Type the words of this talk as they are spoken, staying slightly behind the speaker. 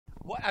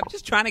I'm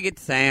just trying to get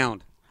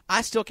sound.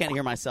 I still can't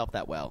hear myself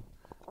that well.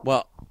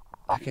 Well,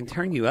 I can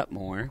turn you up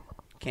more.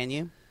 Can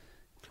you?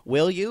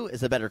 Will you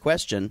is a better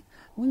question.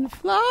 When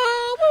flowers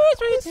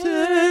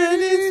return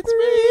in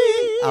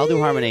spring, I'll do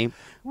harmony.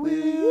 will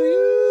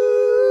you?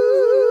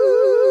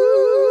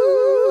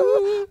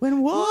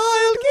 When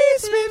wild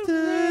geese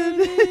return.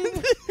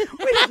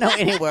 We don't know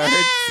any words.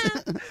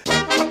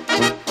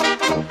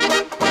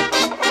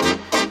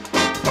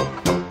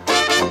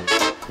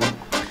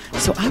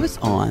 So I was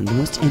on the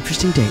most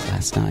interesting date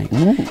last night.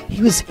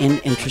 He was an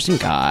interesting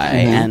guy,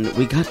 and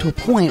we got to a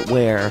point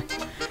where,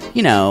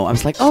 I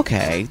was like,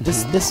 okay,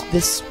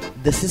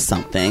 this is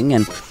something,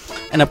 and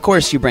of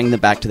course you bring them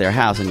back to their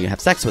house and you have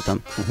sex with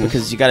them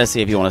because you got to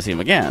see if you want to see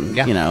them again.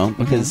 Yeah.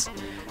 Because,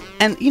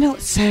 and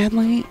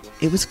sadly,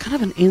 it was kind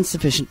of an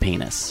insufficient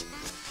penis.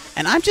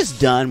 And I'm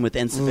just done with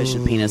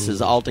insufficient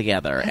penises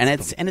altogether, and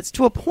it's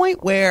to a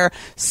point where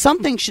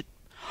something should.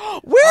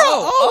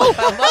 Hello.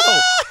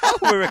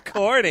 We're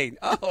recording.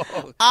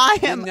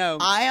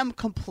 I am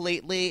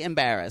completely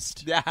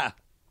embarrassed. Yeah.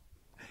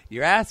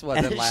 Your ass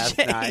wasn't last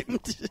night.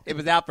 It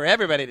was out for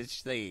everybody to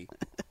see.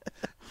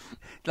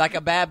 Like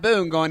a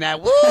baboon going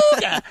out,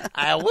 woo-ga,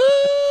 woo.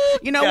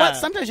 You know what?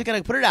 Sometimes you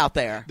gotta put it out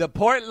there. The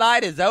port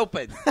light is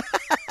open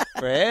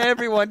for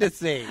everyone to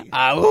see.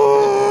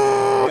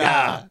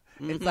 Woo-ga.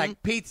 It's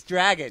like Pete's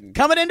Dragon.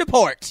 Coming into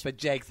port. But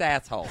Jake's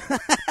asshole.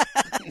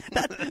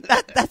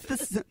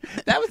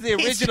 That was the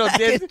original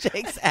Disney.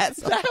 Jake's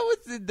asshole. That was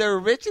the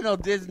original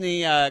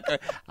Disney.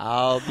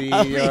 I'll be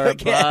your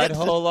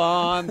butthole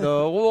on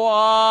the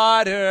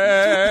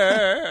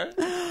water.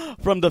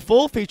 From the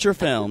full feature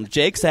film,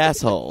 Jake's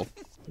Asshole.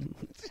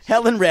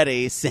 Helen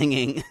Reddy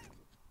singing.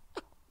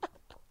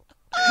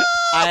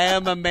 I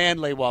am a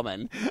manly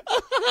woman.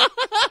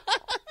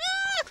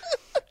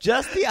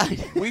 Just the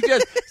idea.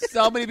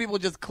 So many people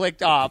just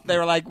clicked off. They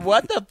were like,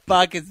 what the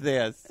fuck is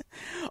this?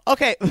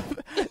 Okay,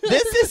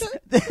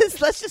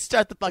 let's just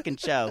start the fucking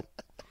show.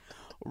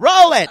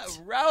 Roll it.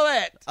 Roll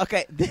it.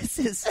 Okay, this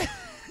is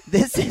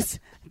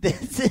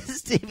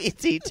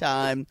TBT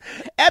time.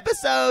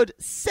 Episode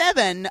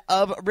 7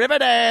 of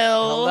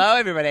Riverdale. Hello,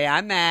 everybody.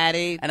 I'm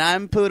Maddie. And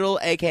I'm Poodle,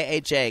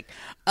 a.k.a. Jake.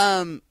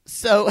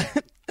 So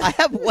I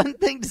have one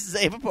thing to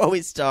say before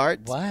we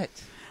start. What?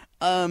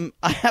 I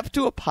have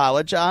to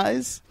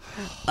apologize.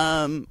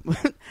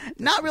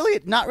 Not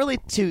really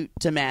to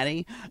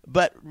Maddie,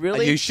 but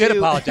really you should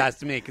apologize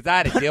to me because I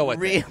had to deal with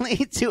it. Really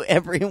to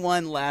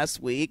everyone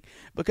last week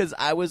because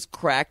I was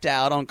cracked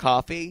out on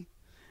coffee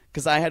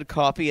because I had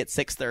coffee at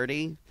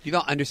 6:30. You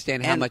don't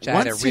understand how much I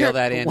had to reel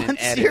that in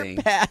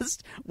editing.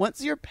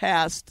 Once you're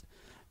past,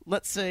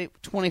 let's say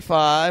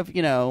 25,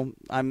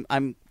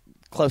 I'm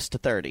close to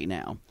 30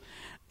 now.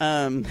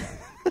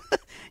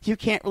 You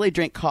can't really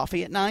drink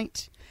coffee at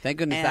night. Thank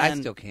goodness I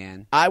still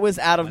can. I was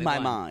out of my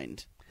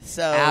mind.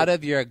 So out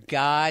of your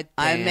goddamn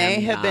I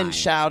may have been mind.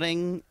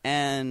 shouting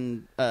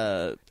and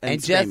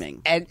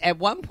screaming. And at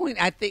one point,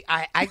 I think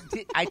I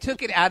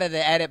took it out of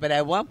the edit, but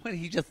at one point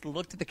he just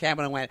looked at the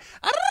camera and went,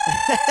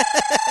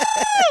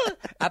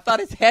 I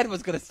thought his head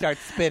was going to start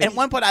spinning. At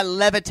one point I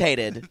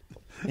levitated.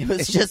 It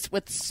was just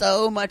with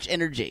so much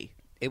energy.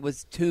 It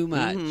was too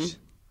much. Mm-hmm.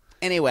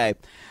 Anyway,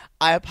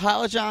 I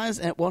apologize,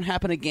 and it won't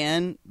happen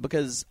again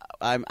because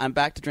I'm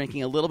back to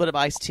drinking a little bit of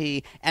iced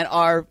tea and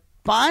our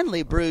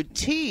finely brewed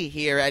tea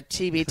here at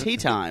TBT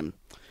time,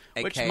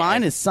 which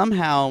mine is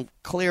somehow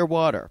clear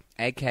water.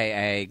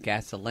 AKA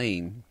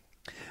gasoline.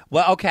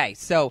 Well, okay,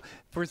 so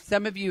for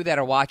some of you that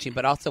are watching,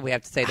 but also we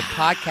have to say the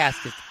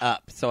podcast is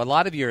up, so a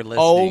lot of you are listening.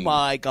 Oh,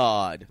 my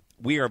God.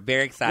 We are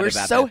very excited about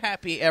that. We're so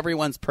happy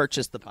everyone's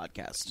purchased the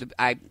podcast.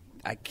 I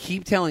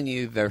keep telling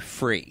you they're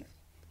free.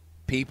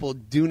 People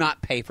do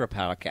not pay for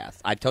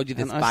podcasts. I told you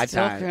this 5 times. I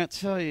still can't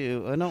tell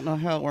you. I don't know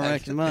how we're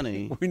making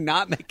money. We're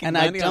not making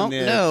money on this. And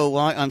I don't know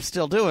why I'm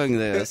still doing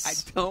this. I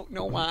don't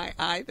know why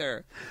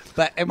either.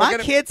 But my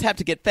kids have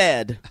to get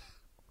fed.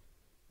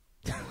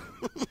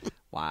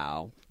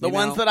 Wow. The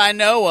ones that I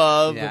know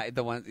of. Yeah,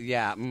 the ones.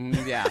 Yeah,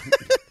 yeah.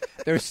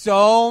 There's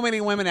so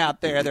many women out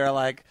there that are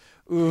like,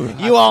 ooh.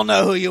 You all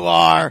know who you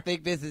are. I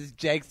think this is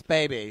Jake's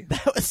baby.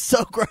 That was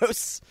so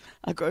gross.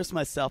 I grossed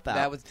myself out.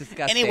 That was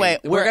disgusting. Anyway,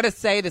 we're going to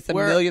say this a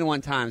million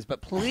one times,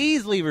 but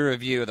please leave a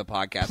review of the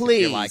podcast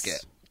if you like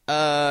it.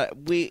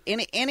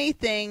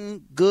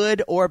 Anything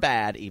good or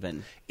bad,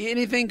 even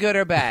anything good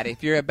or bad.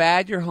 If you're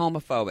bad, you're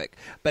homophobic.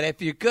 But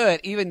if you're good,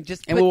 even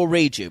just and we'll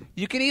read you.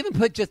 You can even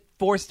put just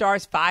 4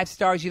 stars, 5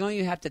 stars. You don't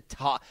even have to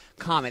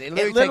comment. It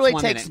literally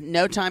takes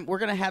no time. We're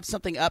going to have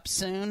something up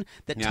soon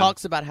that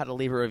talks about how to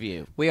leave a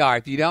review. We are.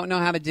 If you don't know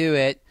how to do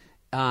it,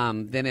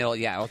 then it'll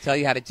tell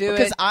you how to do it.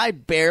 Because I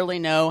barely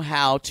know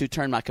how to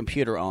turn my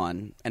computer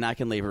on, and I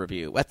can leave a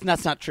review.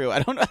 That's not true.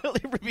 I don't know how to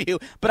leave a review,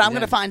 but I'm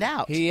going to find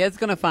out. He is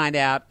going to find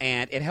out,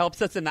 and it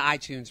helps us in the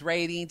iTunes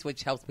ratings,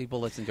 which helps people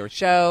listen to our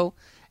show,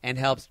 and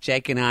helps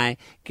Jake and I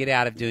get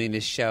out of doing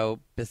this show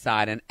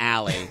beside an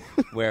alley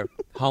where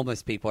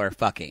homeless people are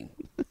fucking.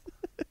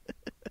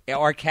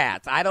 Or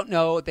cats. I don't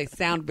know. They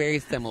sound very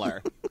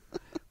similar.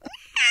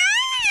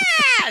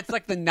 It's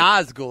like the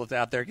Nazguls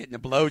out there getting a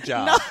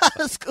blowjob.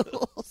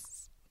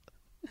 Nazguls.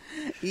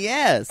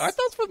 Yes. Aren't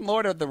those from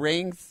Lord of the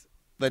Rings?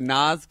 The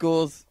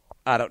Nazguls?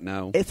 I don't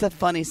know. It's a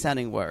funny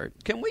sounding word.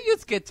 Can we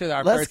just get to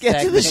our Let's first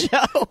get segment? to the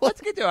show. Let's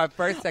get to our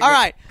first segment. All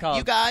right, called-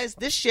 you guys,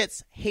 this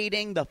shit's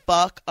heating the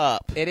fuck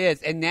up. It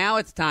is. And now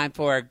it's time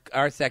for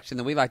our section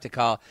that we like to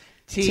call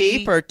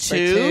T for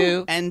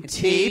two and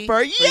T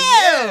for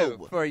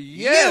you. For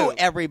you. You,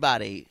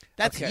 everybody.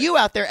 That's Okay. you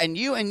out there, and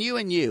you and you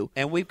and you.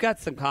 And we've got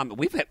some comment.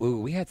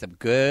 We had some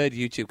good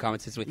YouTube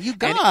comments this week. You And-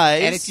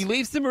 guys, and if you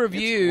leave some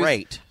reviews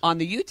great. on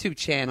the YouTube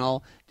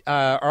channel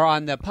or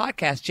on the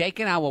podcast, Jake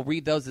and I will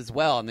read those as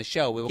well on the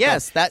show. We will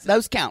Yes,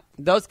 those count.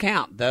 Those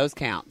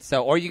count.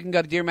 So, or you can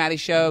go to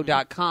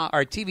DearMaddieShow.com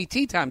or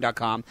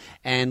TVTtime.com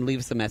and leave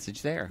us a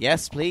message there.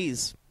 Yes,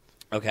 please.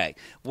 Okay.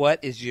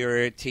 What is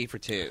your T for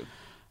two?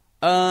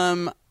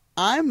 I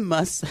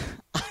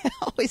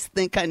always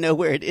think I know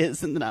where it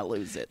is, and then I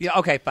lose it. Yeah.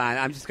 Okay. Fine.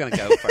 I'm just going to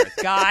go first.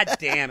 God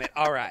damn it.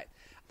 All right.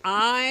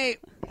 I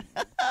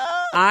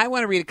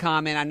want to read a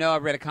comment. I know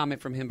I've read a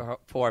comment from him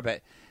before,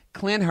 but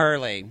Clint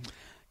Hurley.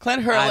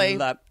 Clint Hurley, I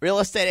love- real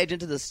estate agent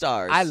to the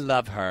stars. I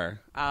love her.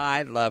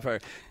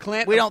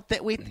 Clint. We don't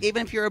think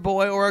even if you're a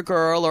boy or a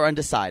girl or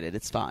undecided,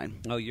 it's fine.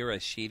 Oh, you're a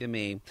she to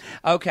me.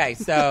 Okay,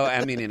 so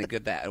I mean in a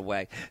good that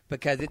way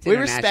because it's We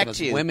International respect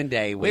you. Women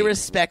Day week. We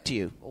respect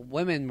you.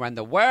 Women run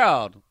the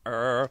world.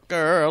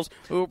 Girls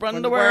who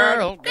run the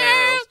world.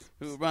 Girls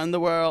who run the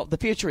world. The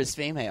future is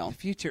female. The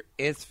future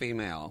is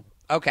female.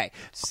 Okay,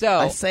 so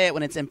I say it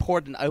when it's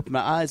important to open my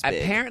eyes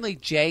big. apparently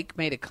Jake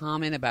made a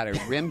comment about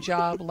a rim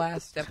job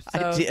last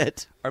episode. I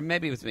did. Or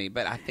maybe it was me,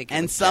 but I think it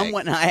And was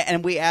someone Jake.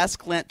 and we asked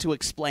Clint to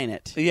explain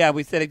it. Yeah,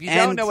 we said if you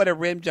don't And- know what a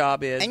rim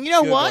job is, And you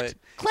know Google what? it.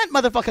 Clint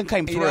motherfucking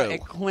came You through. know,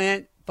 and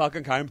Clint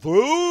fucking came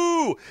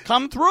through.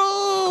 Come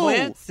through.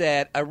 Clint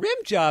said a rim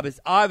job is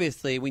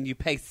obviously when you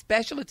pay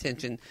special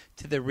attention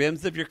to the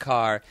rims of your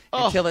car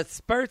until it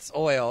spurts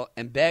oil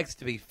and begs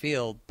to be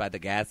filled by the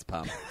gas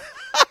pump.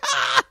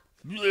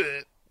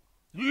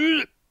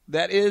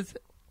 That is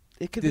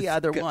It could be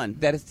either disgu- one.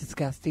 That is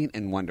disgusting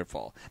and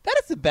wonderful. That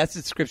is the best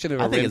description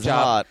of a I think rim it's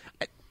job.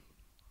 hot.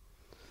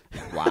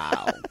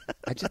 Wow.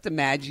 I just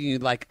imagine you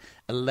like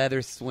a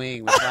leather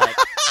swing with like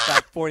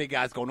 40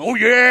 guys going, oh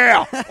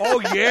yeah,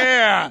 oh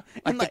yeah.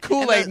 Like And the like-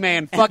 Kool-Aid and those- man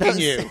and fucking those-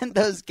 you. And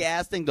those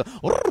gas things go.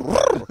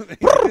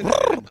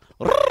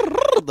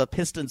 The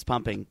pistons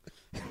pumping.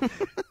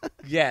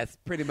 Yes,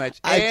 pretty much.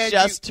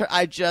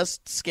 I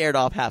just scared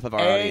off half of our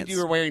And audience. you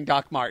were wearing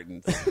Doc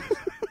Martens.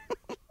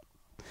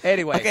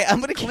 Anyway, Okay,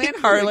 I'm gonna Clint keep-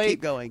 I'm gonna Hurley.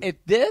 keep going. If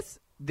this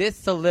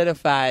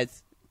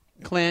solidifies,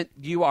 Clint,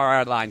 you are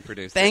our line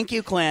producer. Thank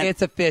you, Clint.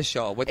 It's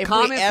official. With if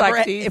comments we ever,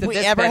 like these, if of we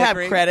this ever have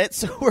pedigree, credit,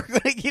 so we're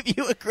going to give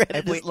you a credit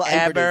if we as line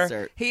ever,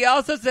 producer. he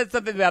also said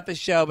something about the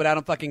show, but I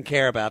don't fucking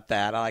care about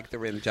that. I like the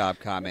rim job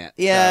comment.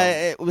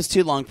 Yeah, it was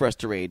too long for us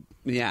to read.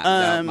 Yeah,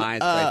 no,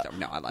 mine's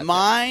no, I like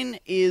mine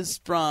is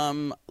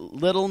from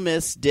Little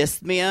Miss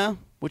Dysthmia,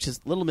 which is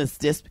Little Miss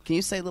Can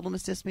you say Little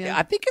Miss Dysthmia? it.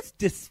 I think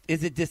it's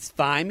is it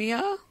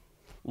dysthymia?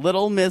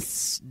 Little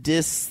Miss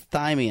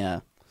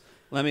Dysthymia.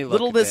 Let me look.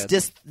 Little at Miss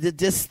this.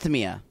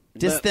 Dysthmia.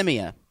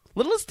 Dysthymia.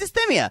 Little Miss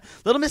Dysthymia.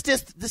 Little Miss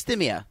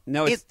Dysthymia.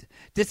 No, it's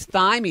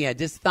dysthymia.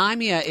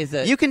 Dysthymia is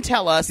a. You can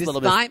tell us,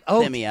 Little Miss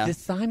Dysthymia.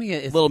 Dysthymia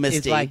is, Little Miss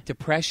is D. like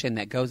depression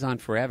that goes on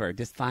forever.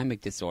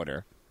 Dysthymic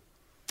disorder.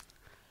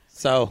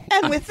 So,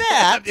 And with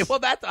that, well,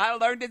 that's I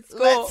learned in school.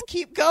 let's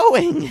keep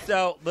going.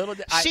 So little.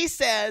 She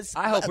says,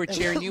 I hope we're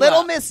cheering you Little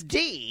up. Miss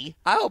D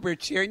I hope we're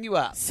cheering you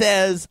up.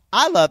 says,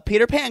 I love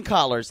Peter Pan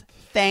collars.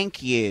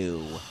 Thank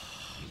you.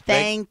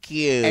 Thank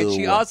you. And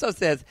she also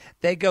says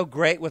they go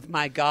great with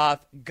my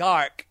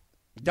dark,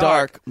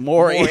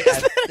 more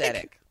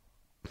aesthetic.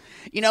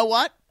 You know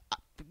what?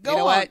 Go You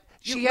know on. what?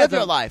 You live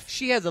your life.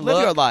 She has a Live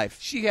look. your life.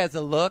 She has a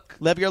look.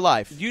 Live your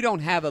life. You don't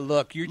have a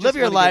look. You're just Live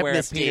your wanting to life, wear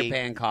Miss a Peter D.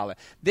 Pan collar.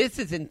 This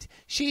isn't.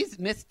 She's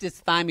Miss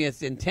Dysthymia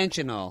is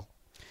intentional.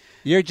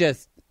 You're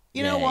just.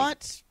 You know Yay.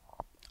 what?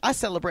 I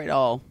celebrate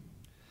all.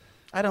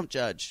 I don't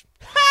judge.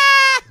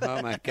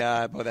 Oh my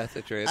God! Boy, that's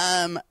the truth.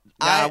 Now,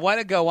 I want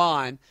to go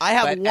on. I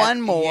have but one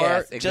more,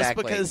 yes, just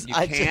exactly. because you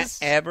I can't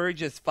just- ever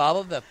just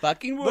follow the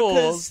fucking Because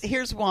rules.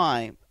 here's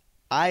why.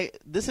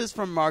 This is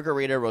from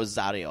Margarita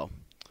Rosario.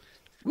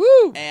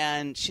 Woo!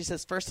 And she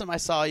says, first time I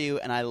saw you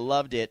and I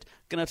loved it.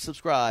 Gonna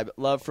subscribe.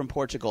 Love from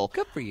Portugal.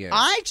 Good for you.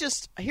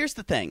 Here's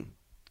the thing.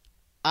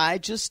 I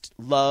just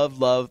love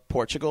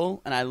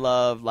Portugal, and I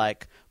love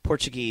like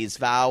Portuguese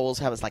vowels.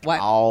 How it's like What?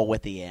 all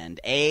with the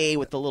end, a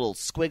with the little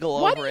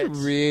squiggle Why over do you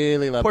it.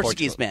 really love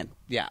Portuguese Portugal? men,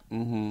 Yeah.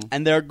 Mm-hmm.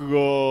 and they're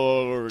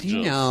gorgeous. Do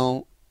you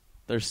know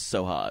They're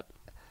so hot.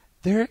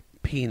 their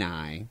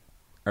peni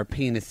or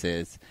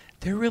penises?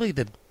 They're really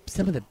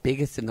some of the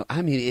biggest in the.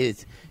 I mean, it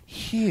is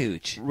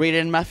huge. Read it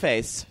in my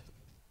face.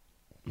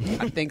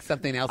 I think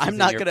something else. I'm was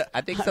not in your, gonna-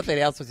 I think something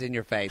else was in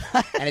your face.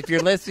 And if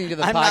you're listening to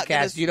the I'm not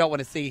gonna podcast, you don't want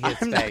to see his I'm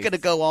face. not going to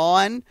go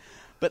on,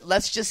 but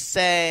let's just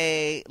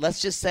say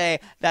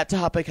that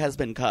topic has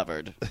been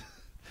covered.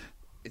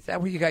 Is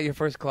that where you got your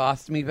first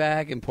colostomy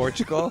bag in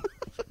Portugal?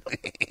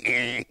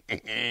 You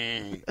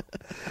know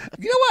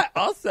what?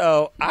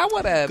 Also, I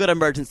want to. Good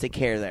emergency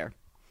care there.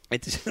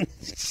 It's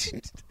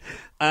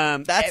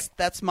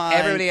That's my.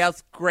 everybody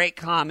else. Great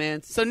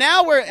comments. So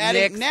now we're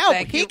adding. Nix, Now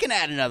thank he you. can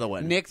add another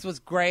one. Nix was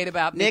great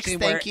about Nix,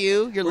 mentioning thank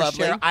you. You're where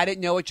lovely. Cheryl- I didn't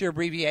know what your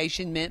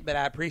abbreviation meant, but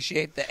I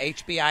appreciate the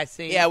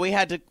HBIC. Yeah, we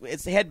had to.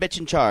 It's the head bitch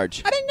in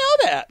charge. I didn't know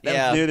that. That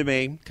Yeah. was new to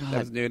me. God that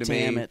was new to me.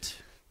 damn it.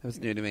 That was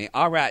new to me.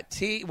 All right,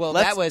 T. Well,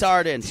 Let's that was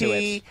start into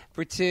T it.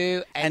 for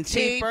two and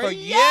T for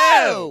you.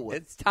 you.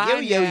 It's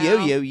time You.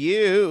 now.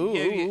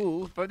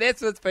 You. For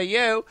this was for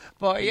you.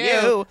 For you.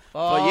 You.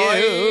 For you.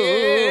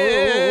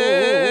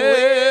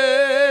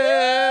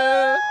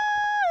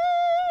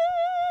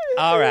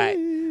 All right.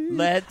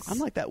 Let's. I'm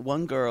like that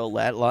one girl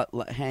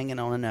hanging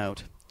on a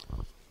note.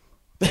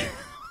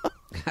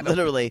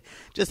 Literally,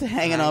 just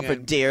hanging on for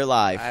dear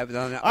life. I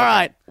don't know. All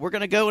right, we're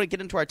going to go and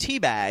get into our tea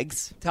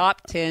bags.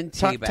 Top 10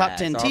 tea bags. Top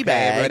 10 tea Okay,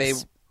 bags.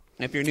 everybody,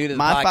 if you're new to the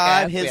My podcast,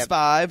 5, we his have,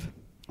 5.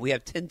 We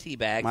have 10 tea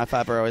bags. My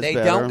 5 are always They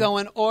better. don't go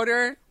in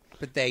order,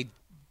 but they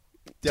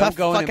don't Tough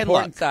go in fucking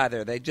importance luck.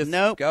 either. They just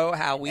Nope. go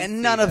how we And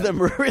see none of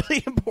them are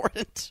really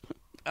important.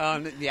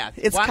 Yeah.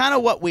 It's kind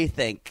of what we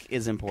think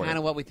is important. kind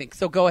of what we think.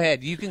 So go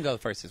ahead. You can go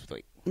first this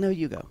week. No,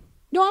 you go.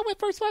 No, I went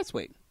first last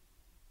week.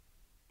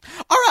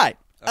 All right.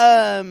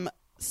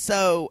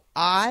 So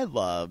I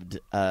loved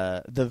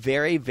the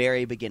very,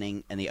 very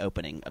beginning and the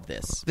opening of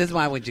this. This is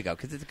why I wanted you to go,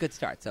 because it's a good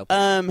start. So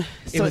So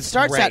it was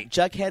starts out, great.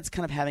 Jughead's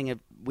kind of having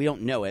we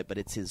don't know it, but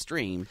it's his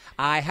dream.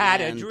 I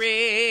had a and-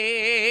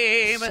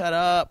 dream. Shut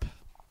up.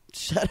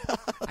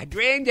 I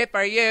dreamed it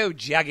for you,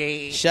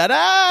 Juggy. Shut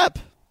up.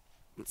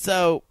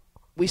 So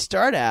we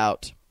start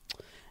out,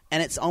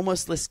 and it's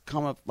almost this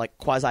kind of like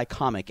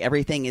quasi-comic.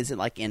 Everything is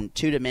like in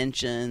 2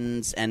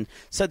 dimensions, and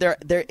so there.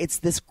 It's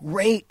this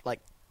great like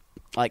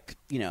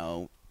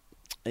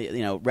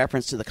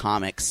reference to the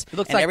comics. It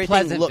looks and like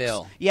everything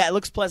Pleasantville. It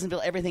looks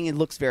Pleasantville. Everything it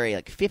looks very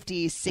like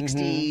 50s,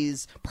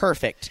 60s,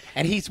 perfect.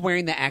 And he's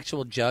wearing the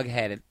actual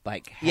Jughead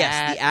like hat.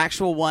 Yes, the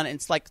actual one. And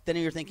it's like then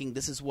you're thinking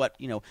this is what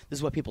this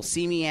is what people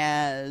see me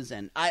as,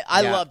 and I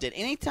Yeah. loved it.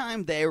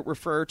 Anytime they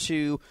refer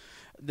to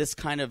this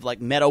kind of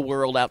like meta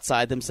world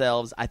outside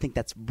themselves, I think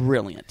that's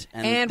brilliant.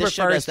 and this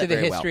show refers does that to the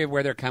very history well. of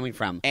where they're coming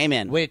from.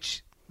 Amen.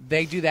 Which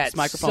they do that This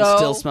microphone so,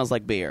 still smells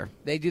like beer.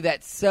 They do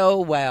that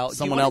so well. Do you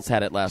Someone wanna- else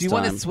had it last Do you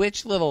want time. to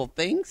switch little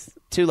things?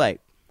 Too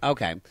late.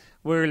 Okay.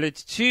 Well,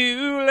 it's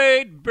too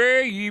late,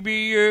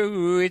 baby.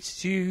 Oh,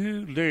 it's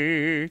too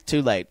late.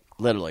 Too late.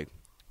 Literally.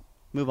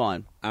 Move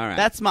on. All right.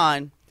 That's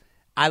mine.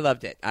 I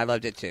loved it. I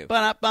loved it too.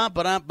 Ba-da-ba,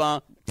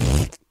 ba-da-ba.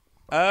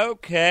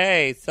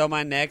 Okay, so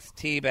my next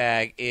tea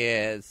bag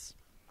is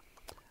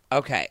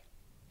okay.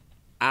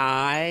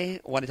 I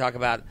want to talk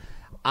about.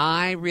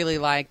 I really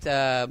liked.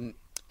 I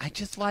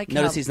just like.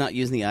 Notice how, he's not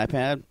using the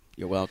iPad.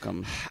 You're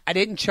welcome. I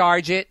didn't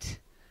charge it,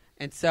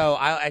 and so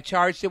I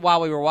charged it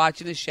while we were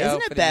watching the show. Isn't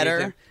for it the better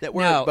museum. that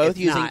we're No, both it's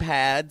using not.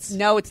 pads?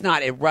 No, it's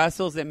not. It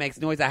rustles. It makes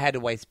noise. I had to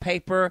waste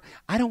paper.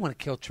 I don't want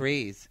to kill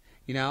trees.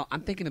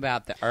 I'm thinking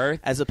about the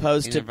earth As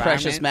opposed and to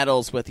environment. precious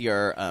metals with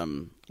your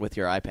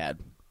iPad,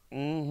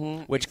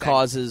 Mm-hmm. which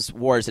causes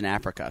wars in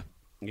Africa.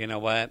 You know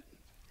what?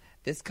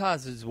 This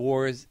causes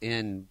wars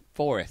in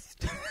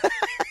forest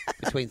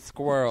between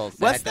squirrels.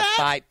 They What's had that?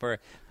 To fight for.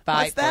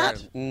 What's that?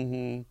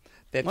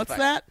 Mm-hmm. What's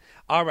that?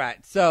 All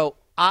right. So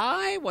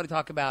I want to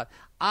talk about.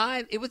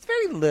 It was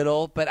very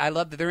little, but I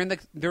love that they're in the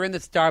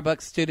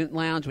Starbucks student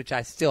lounge, which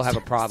I still have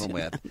a problem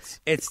with.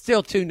 It's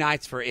still too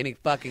nice for any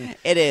fucking.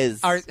 It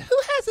is. Who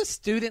has a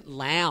student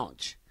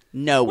lounge?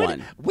 No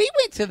one. We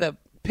went to the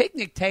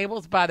picnic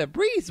tables by the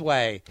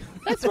breezeway.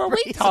 That's where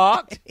we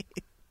talked.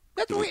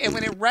 That's where and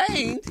when it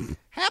rained,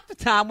 half the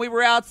time we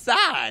were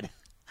outside.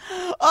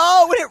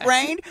 Oh, when it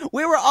rained,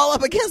 we were all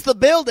up against the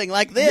building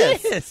like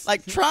this. Yes.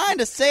 Like trying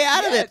to stay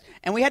out of Yes. it.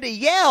 And we had to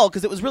yell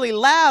because it was really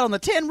loud on the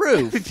tin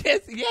roof.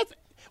 yes,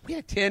 we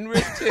had tin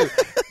roofs too.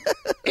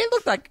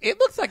 It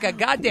looks like a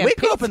goddamn. We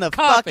grew up pizza in the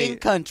coffee. fucking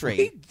country.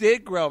 We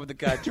did grow up in the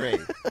country.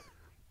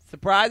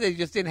 Surprised they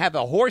just didn't have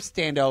a horse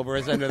stand over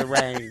us under the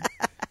rain.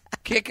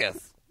 Kick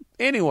us.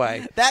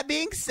 Anyway. That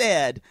being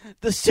said,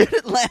 the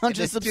student lounge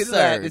is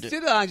absurd. The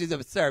student lounge is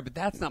absurd, but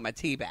that's not my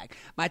tea bag.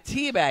 My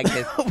tea bag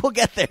is. We'll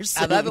get there I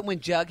soon. love it when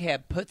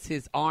Jughead puts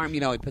his arm. He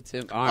puts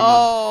his arm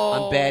Oh.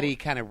 on Betty,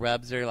 kind of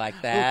rubs her like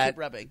Ooh, that. keep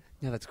rubbing.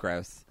 No, that's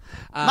gross.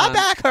 My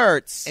back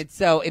hurts. And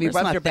so, and he Where's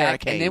rubs my her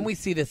back, Theracane? and then we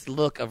see this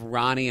look of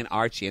Ronnie and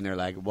Archie, and they're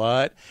like,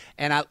 "What?"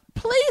 And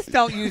please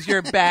don't use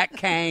your back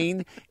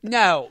cane.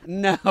 No,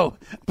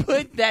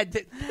 put that.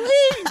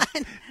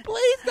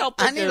 Please don't.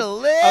 Put I need your- a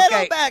little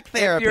okay, back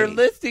therapy. If you're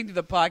listening to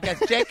the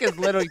podcast, Jake is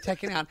literally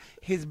taking out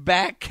his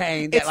back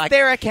cane. It's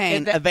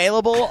Theracane, that-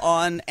 available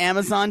on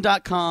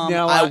Amazon.com.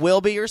 No, I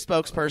will be your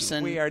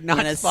spokesperson. We are not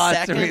in a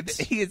sponsoring.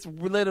 second. He is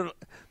literally.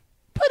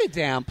 Put it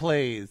down,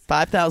 please.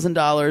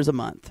 $5,000 a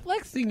month.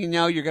 Next thing you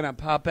know, you're going to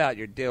pop out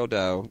your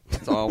dildo.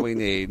 That's all we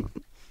need.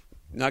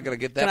 Not going to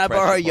get that. Can I pressure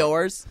borrow point.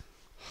 yours?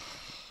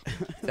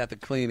 It's at the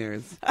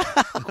cleaners.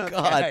 Oh,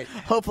 God. Okay.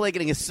 Hopefully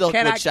getting a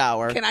Silkwood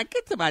shower. Can I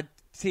get to my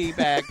tea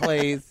bag,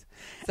 please.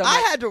 So I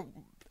had to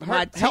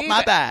help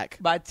my back.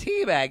 My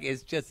tea bag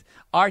is just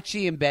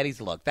Archie and Betty's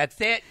look. That's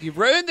it. You've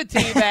ruined the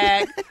tea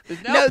bag.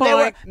 There's no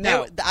point.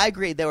 I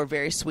agree. They were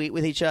very sweet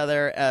with each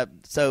other.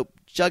 So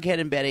Jughead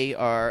and Betty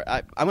are.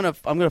 I'm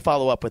gonna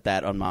follow up with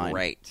that on mine.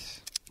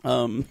 Great.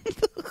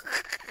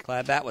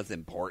 Glad that was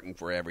important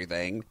for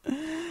everything.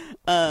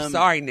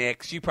 Sorry,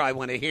 Nix. You probably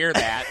want to hear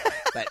that,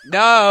 but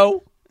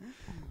no.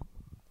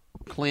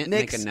 Clint,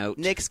 make a note.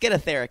 Nix, get a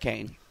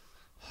Theracane.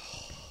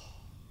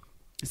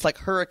 It's like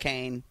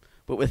Hurricane,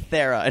 but with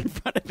Thera in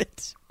front of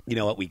it. You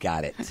know what? We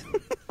got it.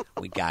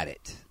 We got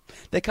it.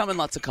 They come in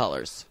lots of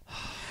colors.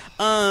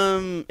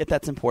 If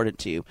that's important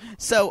to you.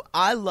 So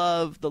I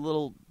love the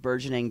little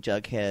burgeoning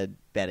Jughead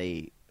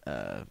Betty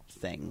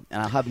thing,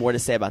 and I'll have more to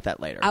say about that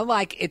later.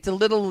 It's a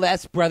little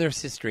less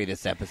brother-sistery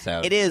this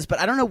episode. It is, but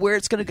I don't know where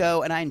it's going to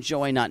go, and I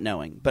enjoy not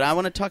knowing. But I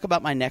want to talk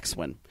about my next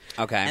one.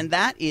 Okay. And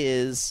that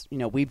is,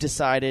 we've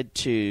decided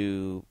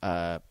to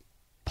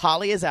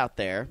Polly is out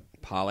there.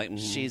 Polly.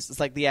 Mm-hmm. It's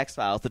like the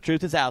X-Files. The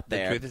truth is out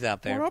there. The truth is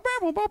out there.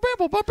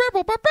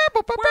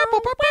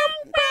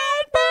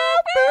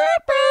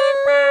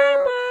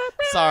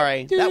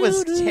 Sorry, that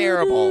was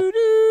terrible.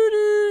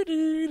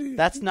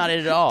 That's not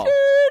it at all.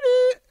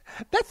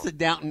 That's the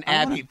Downton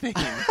Abbey thing.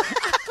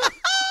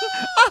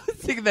 I was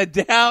thinking the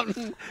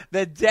Downton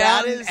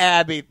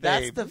Abbey thing.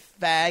 That's the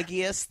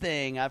faggiest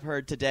thing I've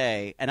heard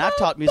today, and I've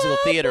taught musical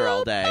theater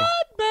all day.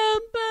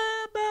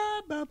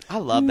 I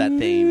love that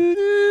theme.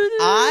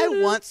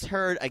 I once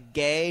heard a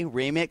gay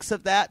remix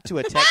of that to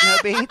a techno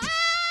beat.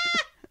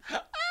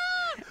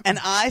 And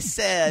I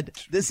said,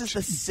 this is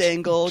the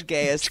single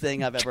gayest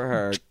thing I've ever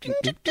heard.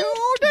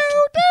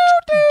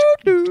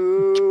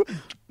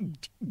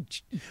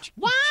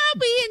 Why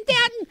we in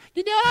Downton?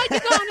 You know you're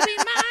going to be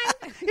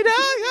mine. You know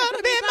you're going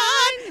to be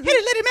mine. Hit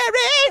it, Lady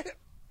Mary.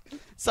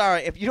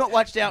 Sorry, if you don't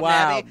watch Downton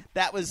Abbey,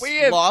 that was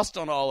lost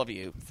on all of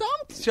you. Some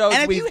shows,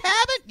 and if you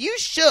haven't, you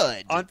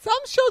should. On some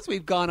shows,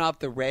 we've gone off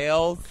the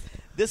rails.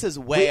 This is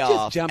way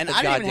off, and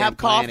I didn't even have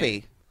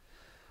coffee.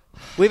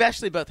 We've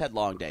actually both had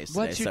long days today.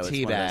 What's your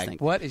tea bag?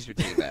 What is your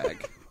tea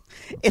bag?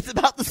 It's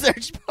about the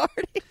search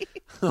party.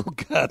 Oh,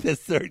 God, the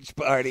search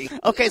party.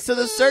 Okay, so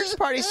the search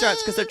party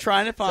starts because they're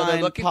trying to find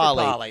they're looking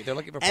Polly. For Polly. They're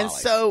looking for Polly. And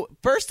so,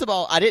 first of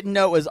all, I didn't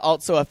know it was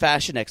also a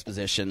fashion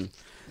exposition.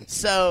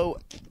 So,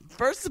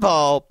 first of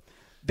all,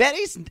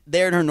 Betty's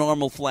there in her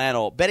normal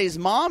flannel. Betty's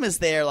mom is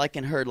there, like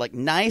in her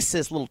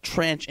nicest little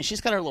trench, and she's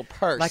got her little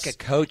purse, like a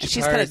Coach purse.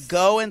 She's kind of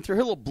going through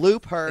her little blue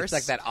purse. It's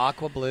like that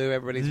aqua blue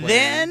everybody's wearing.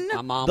 Then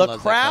my mom the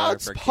loves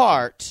crowds that color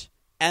part,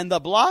 and the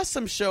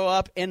Blossoms show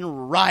up in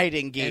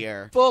riding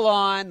gear, and full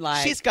on.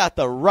 Like she's got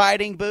the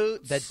riding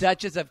boots, the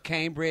Duchess of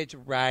Cambridge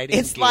riding.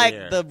 It's gear. like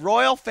the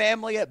royal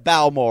family at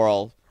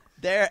Balmoral.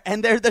 There's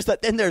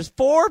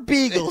 4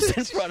 beagles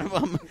in front of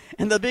them,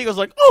 and the beagle's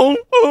like,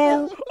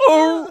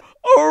 oh.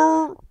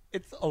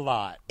 It's a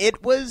lot.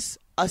 It was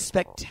a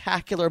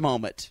spectacular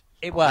moment.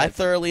 It was. I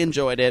thoroughly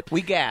enjoyed it.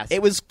 We gasped.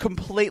 It was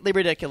completely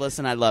ridiculous,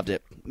 and I loved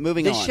it.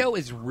 Moving on. This show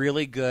is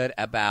really good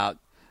about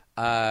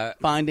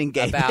finding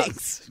gay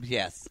things.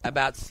 Yes,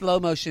 about slow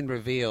motion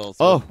reveals.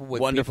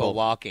 With wonderful people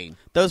walking.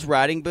 Those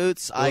riding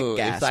boots, I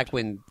gasped. It's like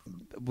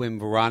when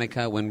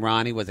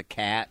Ronnie was a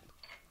cat.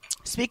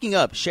 Speaking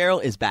of,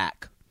 Cheryl is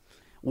back.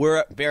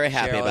 We're very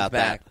happy about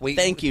that.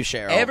 Thank you,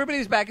 Cheryl.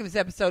 Everybody's back in this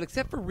episode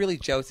except for really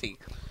Josie.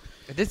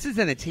 This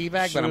isn't a tea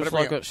bag, but I'm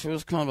going to she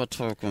was kind of a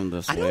token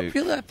this week. I don't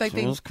feel like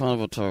she was kind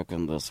of a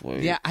token this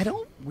week. Yeah, I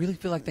don't really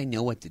feel like they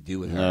know what to do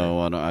with her.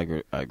 No, I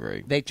don't. I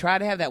agree. They try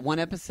to have that one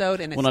episode,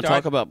 and when I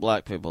talk about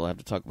black people, I have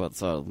to talk about the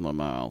side of my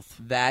mouth.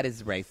 That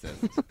is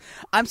racist.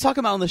 I'm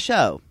talking about on the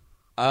show.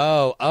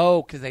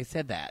 Oh, because they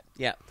said that.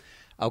 Yeah.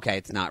 Okay,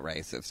 it's not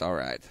racist. All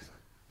right.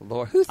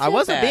 Lord, who said that? I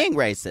wasn't being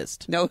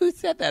racist. No, who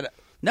said that?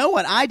 No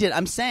one. I did.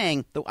 I'm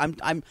saying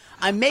I'm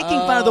making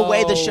fun of the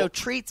way the show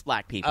treats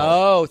black people.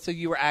 Oh, so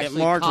you were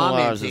actually it marginalizes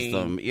commenting.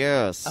 them.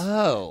 Yes.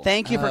 Oh.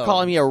 Thank you for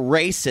calling me a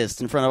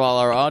racist in front of all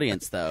our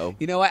audience, though.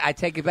 You know what? I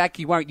take it back.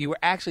 You weren't. You were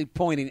actually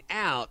pointing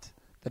out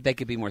that they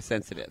could be more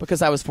sensitive.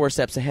 Because I was 4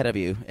 steps ahead of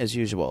you, as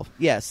usual.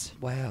 Yes.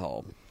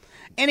 Well.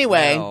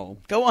 Anyway,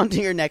 go on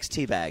to your next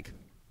tea bag.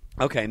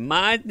 Okay,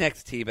 my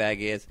next tea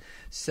bag is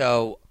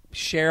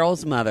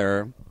Cheryl's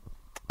mother.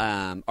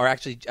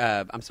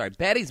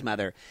 Betty's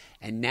mother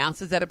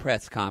announces at a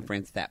press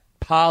conference that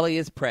Polly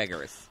is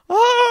preggers.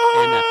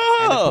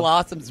 Oh! And the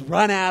Blossoms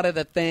run out of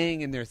the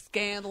thing, and they're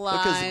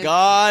scandalized. Because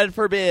God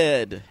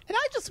forbid. And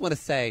I just want to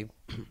say,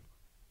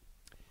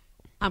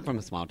 I'm from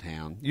a small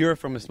town. You're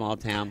from a small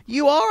town.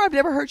 You are? I've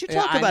never heard you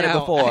talk about it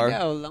before. I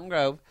know, Lone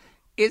Grove.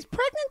 Is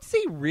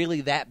pregnancy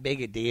really that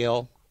big a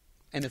deal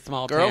in a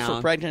small town? Girls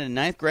were pregnant in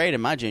 9th grade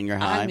in my junior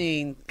high. I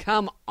mean,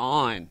 come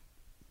on.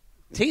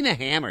 Tina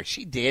Hammer,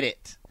 she did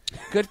it.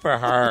 Good for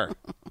her.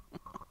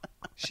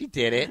 She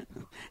did it.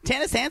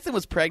 Tanis Hansen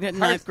was pregnant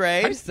in 9th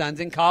grade. Her son's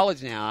in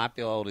college now. I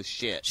feel old as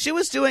shit. She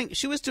was doing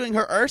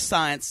her earth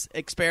science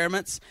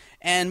experiments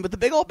and with the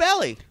big old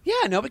belly.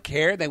 Yeah, nobody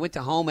cared. They went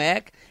to home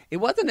ec. It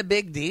wasn't a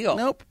big deal.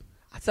 Nope.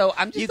 So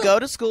I'm just You go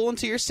to school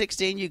until you're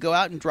 16. You go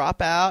out and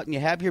drop out, and you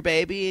have your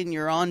baby, and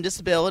you're on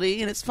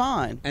disability, and it's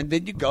fine. and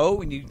then you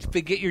go and you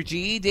get your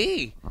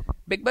GED.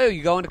 Big boo,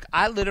 you go into.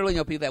 I literally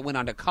know people that went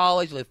on to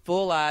college, live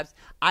full lives.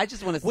 I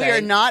just want to say We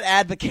are not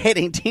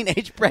advocating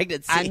teenage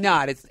pregnancy. I'm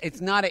not.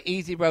 It's not an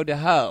easy road to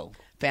hoe.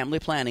 Family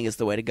planning is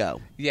the way to go.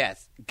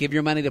 Yes, give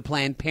your money to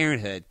Planned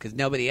Parenthood because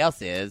nobody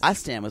else is. I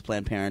stand with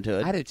Planned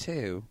Parenthood. I do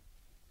too.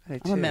 I'm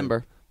a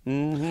member.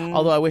 Mm-hmm.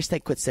 Although I wish they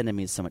quit sending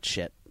me so much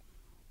shit.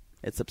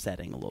 It's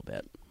upsetting a little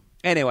bit.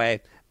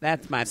 Anyway,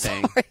 that's my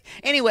thing. Sorry.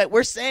 Anyway,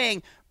 we're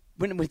saying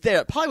when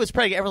Polly was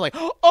pregnant, everyone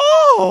was like,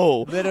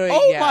 oh, Literally,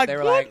 oh yeah, my they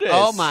were goodness. like,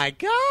 oh my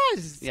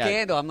gosh, Yeah.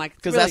 scandal. I'm like,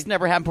 Because really, that's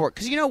never happened before.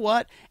 Because you know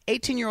what?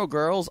 18-year-old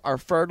girls are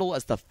fertile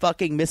as the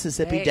fucking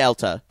Mississippi Hey.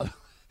 Delta.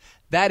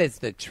 that is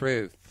the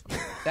truth.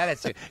 That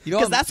is true. You know,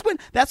 Because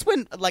that's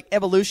when, like,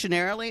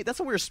 evolutionarily, that's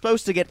when we were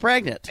supposed to get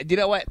pregnant. you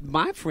know what?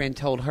 My friend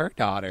told her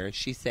daughter.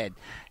 She said,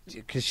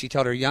 because she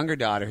told her younger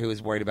daughter who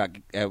was worried about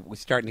was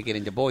starting to get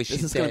into boys. She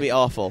This is said, going to be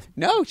awful.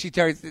 No, she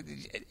told.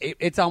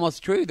 It's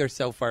almost true. They're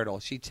so fertile.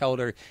 She told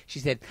her. She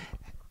said,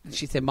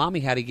 Mommy,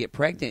 how do you get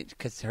pregnant?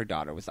 Because her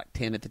daughter was like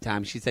 10 at the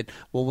time. She said,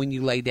 well, when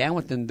you lay down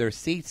with them, their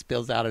seed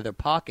spills out of their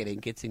pocket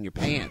and gets in your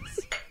pants.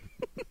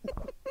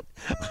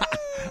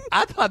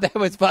 I thought that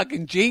was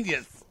fucking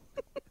genius.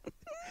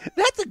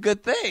 That's a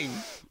good thing.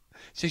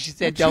 So she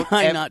said, "Don't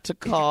Try not to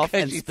cough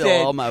and she spill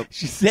said, all my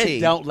She said, tea.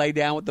 "Don't lay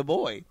down with the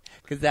boy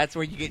because that's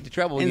where you get into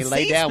trouble when And you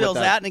lay seed down spills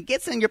with the." out and it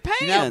gets in your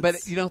pants. No,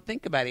 but you don't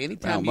think about it.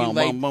 Anytime you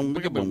lay,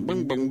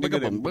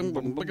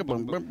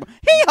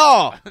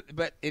 Hee-haw!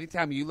 but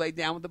anytime you lay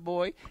down with the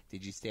boy,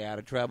 did you stay out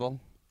of trouble?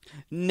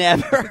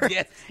 Never.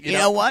 Yes, You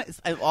know what?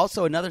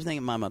 Also, another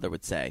thing my mother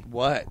would say,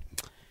 What?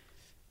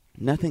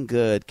 nothing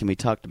good can be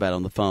talked about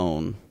on the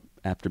phone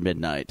after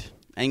midnight.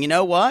 And you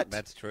know what?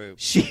 That's true.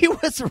 She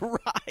was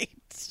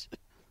right.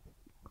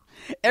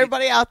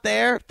 Everybody out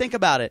there, think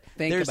about it.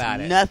 Think There's about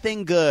it.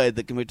 nothing good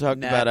that can be talked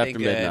about Nothing after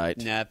good. midnight.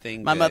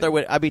 Nothing. My good. mother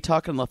would. I'd be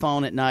talking on the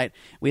phone at night.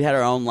 We had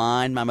our own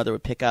line. My mother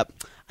would pick up.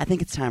 I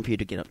think it's time for you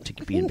to get up to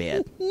be in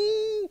bed.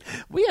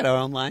 We had our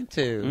own line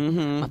too.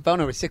 Mm-hmm. My phone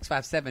number is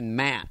 657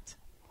 Matt.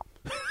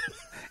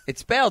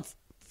 It's spelled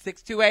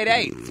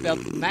 6288. It's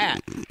spelled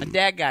Matt. My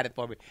dad got it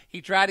for me.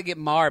 He tried to get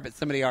Mar, but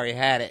somebody already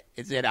had it.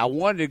 It said, I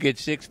wanted to get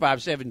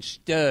 657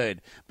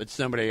 Stud, but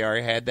somebody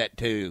already had that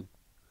too.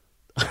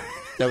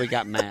 So we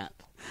got Matt.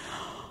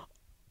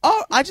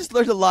 Oh, I just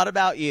learned a lot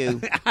about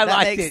you. I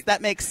liked makes, it.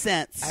 That makes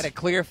sense. I had a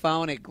clear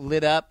phone. It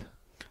lit up.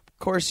 Of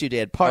course you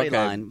did. Party Okay.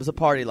 line. It was a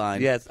party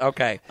line. Yes,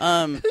 okay.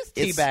 Whose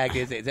it's- teabag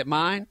is it? Is it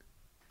mine?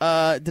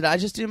 Did I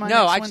just do my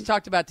No, next I one? just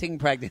talked about teen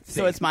pregnancy.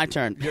 So it's my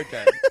turn. your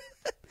turn.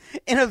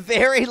 In a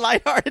very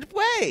lighthearted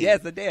way.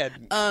 Yes, I did.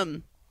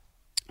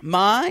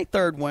 My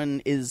third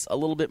one is a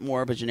little bit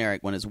more of a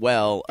generic one as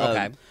well.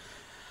 Okay.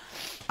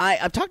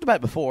 I've talked about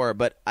it before,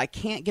 but I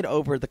can't get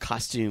over the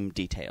costume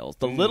details.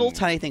 The little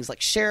tiny things. Like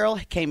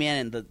Cheryl came in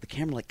and the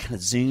camera like kind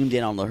of zoomed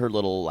in on her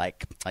little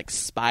like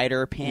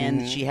spider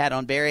pin she had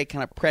on, very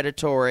kind of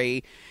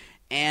predatory.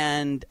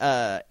 And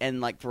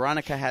like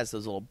Veronica has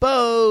those little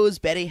bows.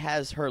 Betty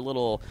has her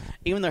little,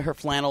 even though her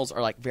flannels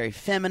are like very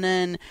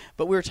feminine.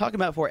 But we were talking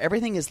about before,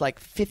 everything is like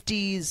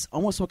 50s,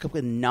 almost like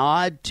a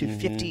nod to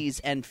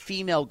 50s and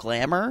female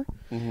glamour.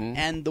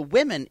 And the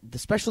women,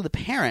 especially the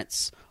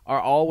parents, are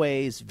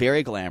always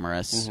very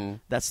glamorous.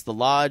 That's the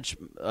Lodge,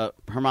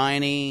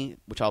 Hermione,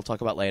 which I'll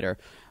talk about later,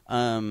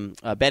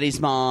 Betty's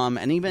mom,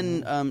 and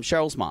even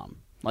Cheryl's mom.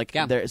 Like,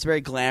 it's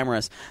very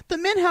glamorous. The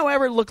men,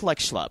 however, look like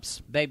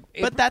schlubs.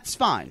 But that's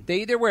fine. They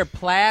either wear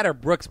plaid or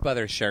Brooks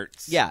Brothers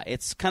shirts. Yeah,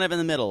 it's kind of in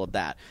the middle of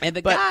that. And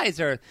the guys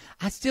are,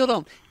 I still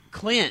don't,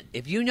 Clint,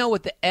 if you know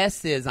what the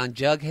S is on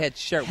Jughead's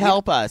shirt.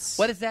 Help us.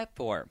 What is that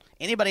for?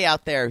 Anybody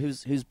out there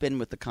who's been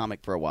with the comic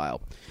for a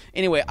while.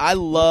 Anyway, I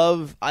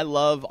love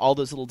all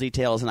those little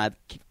details, and I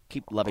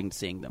keep loving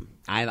seeing them.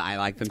 I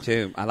like them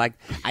too. I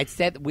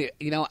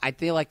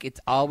feel like it's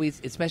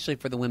always, especially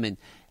for the women,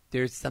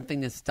 there's something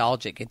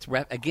nostalgic. It's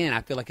again,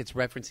 I feel like it's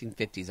referencing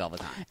 50s all the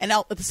time. And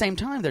now, at the same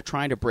time, they're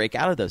trying to break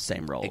out of those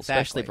same roles,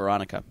 especially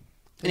Veronica.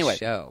 Anyway,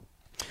 show.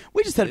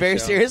 We just had a very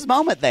serious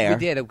moment there. We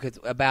did, because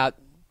about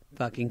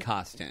fucking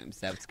costumes.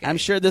 That was good. I'm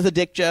sure there's a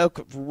dick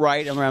joke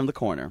right around the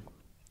corner.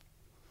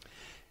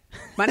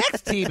 My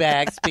next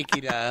teabag,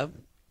 speaking of,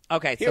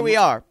 okay, Here we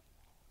are.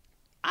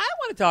 I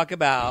want to talk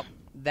about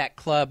that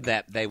club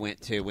that they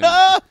went to. When,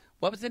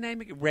 what was the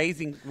name?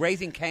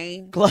 Raising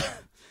Cane? Club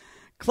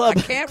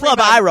Club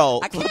Eye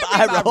Roll. I can't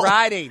Club read my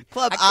writing.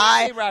 Club I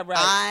can't Eye. read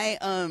my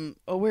writing.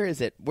 Where is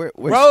it? Where's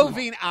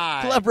Roving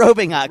Eye. Club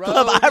Roving Eye.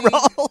 Club Eye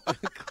Roll.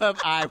 Club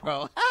Eye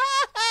Roll.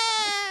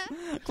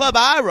 Club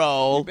Eye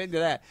Roll. You've been to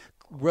that.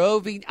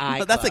 Roving Eye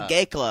But that's Club, a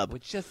gay club.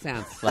 which just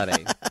sounds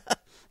slutty.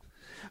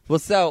 Well,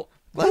 so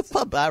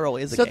Club Eye Roll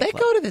is a so gay they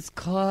club. go to this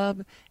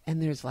club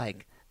and there's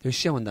like they're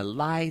showing the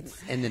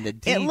lights and then the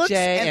DJ looks-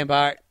 and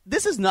bar.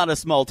 This is not a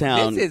small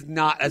town. This is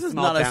not a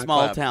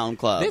small town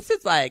club. This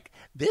is like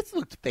this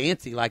looked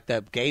fancy, like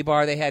the gay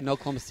bar they had in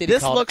Oklahoma City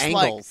This called looks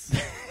like- Angles.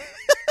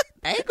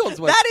 Angles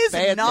was That is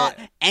fantastic.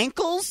 not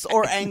ankles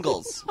or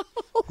angles.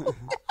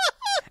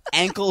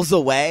 Ankles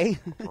away.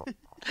 No.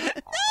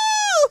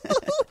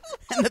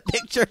 And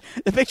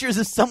the picture is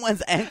of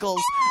someone's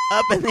ankles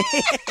up in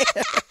the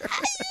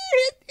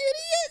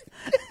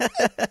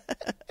air.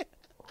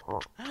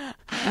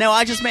 No,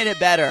 I just made it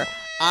better.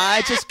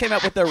 I just came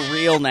up with a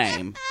real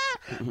name.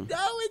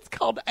 No, it's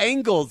called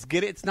angles.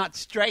 Get it? It's not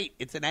straight.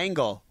 It's an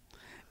angle.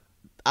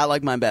 I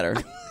like mine better.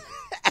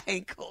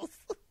 Ankles.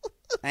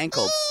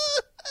 Ankles.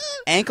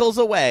 Ankles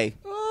away.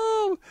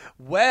 Oh,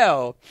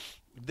 well,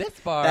 this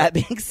bar. That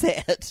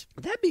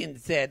being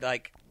said,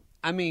 like,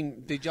 I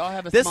mean, did y'all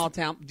have a This- small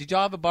town? Did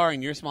y'all have a bar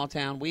in your small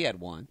town? We had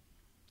one.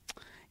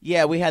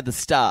 yeah, we had the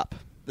stop.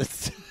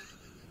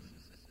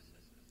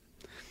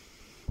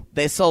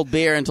 They sold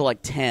beer until like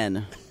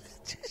 10.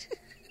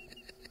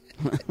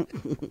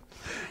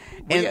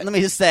 And let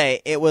me just say,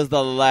 it was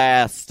the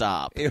last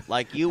stop.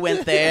 Like you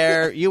went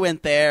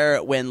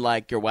there when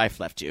like your wife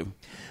left you.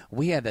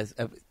 We had this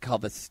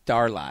called the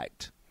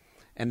Starlight,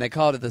 and they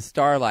called it the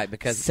Starlight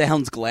because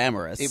Sounds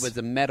glamorous. it was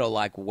a metal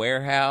like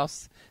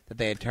warehouse that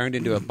they had turned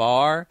into a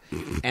bar.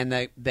 And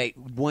they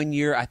one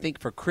year, I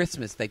think for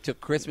Christmas, they took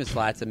Christmas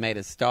lights and made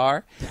a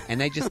star, and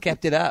they just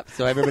kept it up.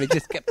 So everybody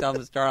just kept on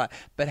the Starlight.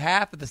 But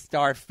half of the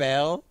star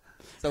fell,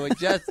 so it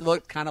just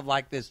looked kind of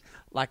like this,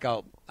 like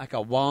a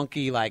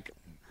wonky like.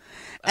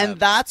 and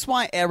that's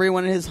why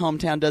everyone in his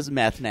hometown does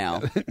meth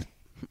now.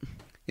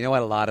 You know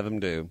what? A lot of them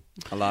do.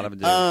 A lot of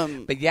them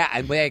do. But yeah,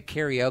 and we had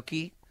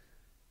karaoke.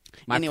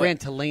 My Anyway. friend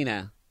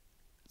Talina.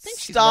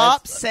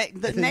 Stop saying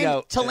the name.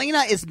 No.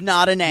 Talina is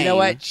not a name. You know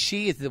what?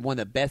 She is one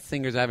of the best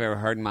singers I've ever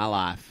heard in my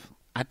life.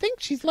 I think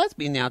she's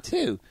lesbian now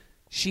too.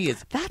 She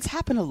is. That's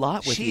happened a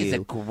lot with She you. is a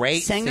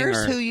great Singers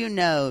singer. who you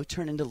know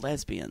turn into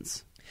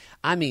lesbians.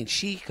 I mean,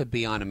 she could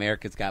be on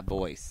America's Got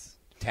Voice.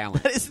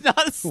 Talent. That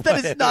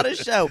is not a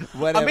show.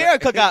 Whatever.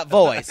 America Got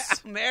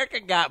Voice. America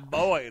Got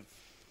Voice.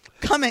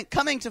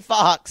 coming to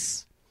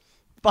Fox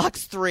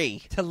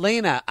 3.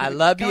 Talina, I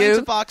love Coming you.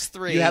 to Fox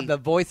 3. You have the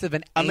voice of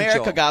an America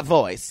angel. Got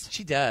Voice.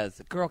 She does.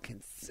 The girl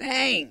can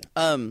sing.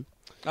 Um.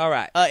 All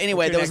right.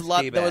 Anyway, What's there your was a next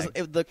lot. tea There was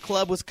bag? the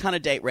club was kind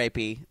of date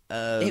rapey.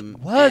 It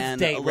was and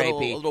date a little,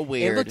 rapey. A little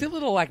weird. It looked a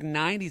little like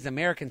 '90s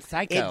American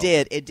Psycho.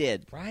 It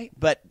did. Right?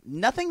 But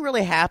nothing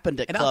really happened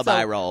at And Club also,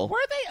 Eye Roll. Were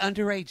they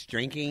underage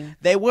drinking?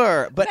 They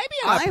were, but Maybe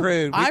I'm a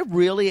prude. I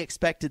really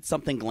expected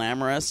something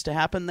glamorous to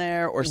happen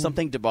there or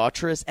something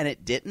debaucherous, and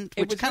it didn't,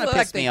 It which was kind of really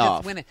pissed like me they just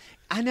off. went-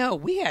 I know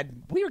we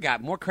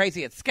got more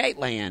crazy at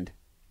Skateland.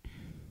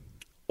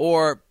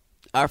 Or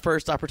our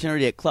first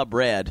opportunity at Club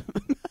Red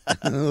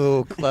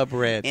Oh, Club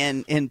Red.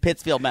 in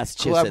Pittsfield,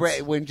 Massachusetts. Club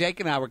Red. When Jake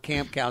and I were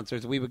camp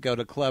counselors, we would go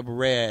to Club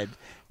Red.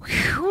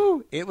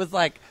 Whew. It was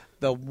like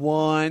the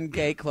one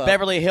gay club,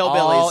 Beverly Hillbillies.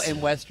 all in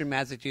Western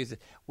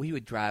Massachusetts. We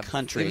would drive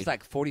Country. It was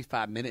like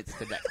 45 minutes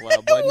to that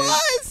club, wasn't It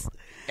was.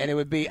 And it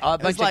would be a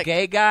bunch like- of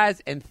gay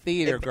guys and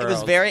theater It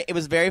girls.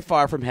 was very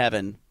far from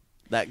heaven.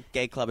 That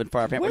gay club in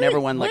Far from Heaven, when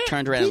everyone like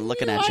turned around and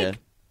looking at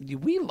you.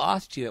 We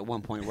lost you at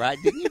one point, right?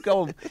 Didn't you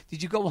go?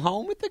 Did you go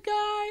home with the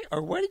guy,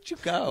 or where did you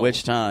go?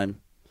 Which time?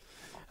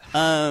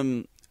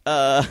 They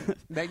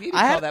need to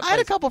I call had that I had a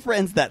place- couple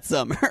friends that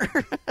summer.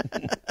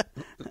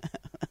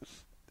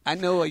 I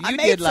know what I you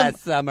made did some-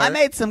 last summer. I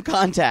made some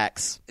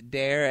contacts.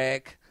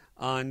 Derek,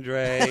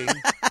 Andre,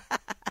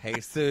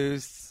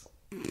 Jesus,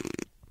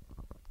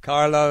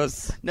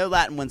 Carlos. No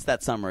Latin ones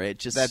that summer. It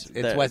just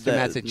It's Western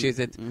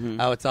Massachusetts.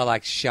 Oh, it's all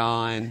like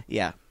Sean,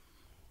 Yeah.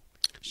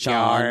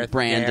 Sean, Gareth,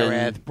 Brandon.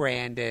 Gareth,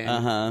 Brandon.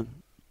 Uh-huh.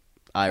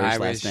 Irish Irish.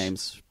 last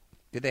names.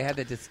 Did they have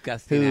the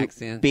disgusting Who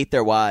accent? beat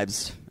their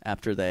wives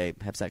after they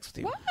have sex with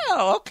you.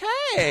 Wow,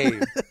 okay.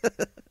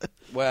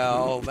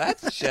 Well,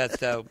 that's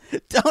just a...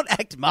 Don't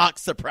act mock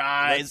Let's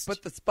surprised.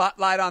 put the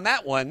spotlight on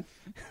that one.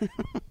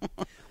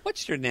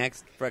 What's your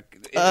next? Whose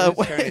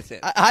turn is it?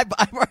 I've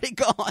already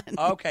gone.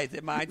 Okay, is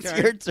it my It's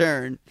turn? your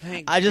turn.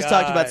 Thank I just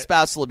talked about God.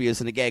 spousal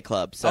abuse in a gay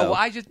club. So. Oh,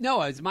 well,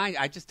 it was mine.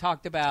 I just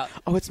talked about.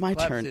 Oh, it's my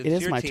Clubs. turn. It's It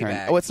is your my tea turn.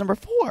 bag. Oh, it's number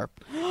 4.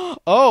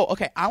 Oh,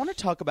 okay. I want to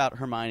talk about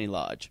Hermione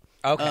Lodge.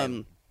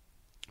 Okay.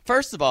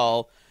 First of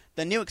all,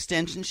 the new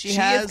extensions she She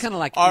has is kinda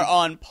like- are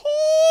on point.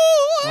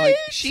 Like,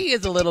 she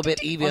is a little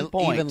bit even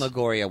point.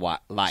 Longoria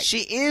light. She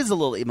is a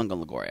little Eva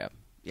Longoria.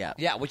 Yeah.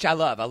 Yeah, which I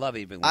love. I love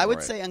even. I would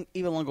Longoria. say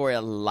Eva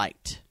Longoria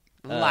light.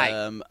 Light.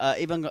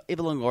 Eva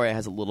Longoria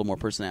has a little more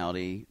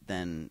personality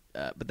than,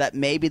 but that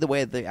may be the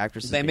way the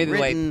actress is They made the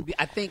way. written.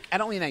 I think. I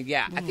don't mean that.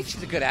 Yeah, I think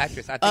she's a good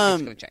actress. I think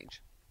it's going to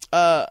change.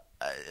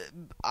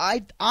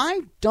 I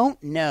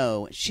don't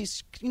know.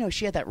 She's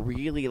she had that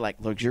really like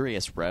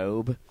luxurious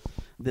robe,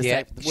 this Yeah,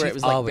 like, where it she's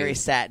was like always- very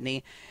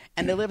satiny,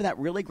 and they live in that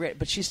really great.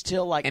 But she's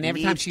still like And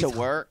every needs time she's to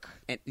work.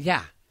 And,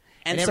 yeah,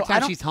 and And every so I time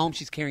don't- she's home,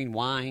 she's carrying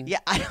wine. Yeah,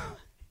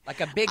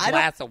 like a big I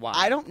glass don't- of wine.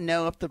 I don't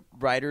know if the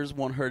writers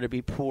want her to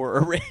be poor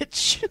or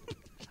rich.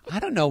 I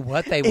don't know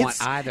what they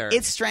want either.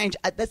 It's strange.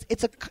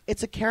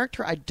 It's a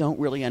character I don't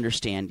really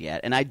understand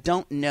yet, and I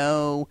don't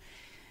know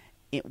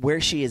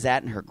where she is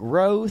at in her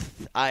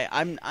growth.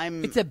 I'm.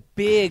 It's a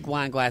big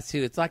wine glass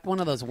too. It's like one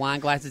of those wine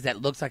glasses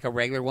that looks like a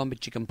regular one,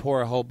 but you can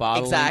pour a whole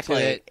bottle exactly.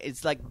 into it.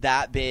 It's like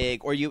that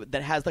big, or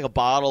that has like a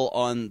bottle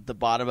on the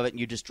bottom of it, and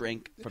you just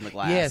drink from the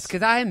glass. Yes,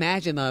 because I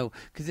imagine though,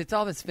 because it's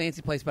all this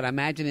fancy place, but I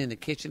imagine in the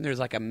kitchen there's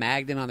like a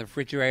magnet on the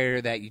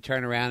refrigerator that you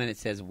turn around and it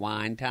says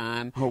wine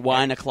time or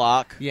wine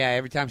o'clock. Yeah,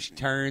 every time she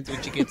turns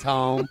when she gets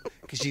home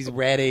because she's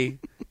ready,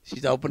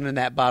 she's opening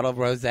that bottle of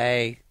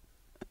rosé.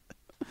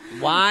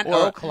 Wine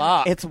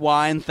o'clock. It's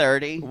wine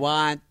 30.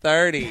 Wine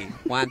 30.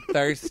 Wine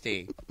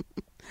thirsty.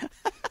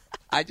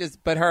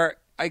 But her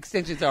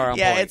extensions are on point.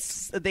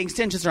 Yeah, the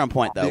extensions are on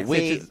point though. The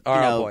extensions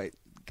are on point.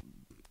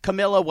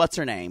 Camilla, what's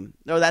her name?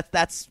 No,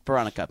 that's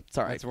Veronica.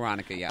 Sorry. That's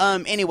Veronica, yeah.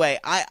 Anyway,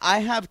 I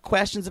have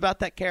questions about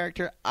that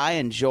character. I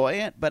enjoy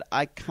it, but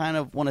I kind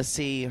of want to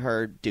see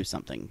her do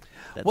something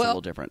that's a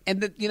little different.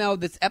 And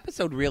this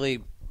episode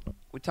really,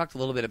 we talked a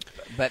little bit,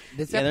 but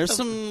this episode, there's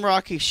some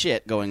rocky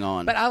shit going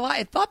on. But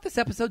I thought this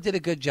episode did a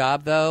good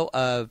job, though,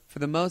 of, for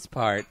the most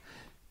part,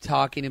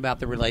 talking about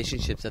the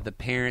relationships of the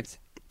parents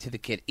to the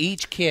kid.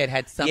 Each kid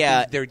had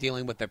something they're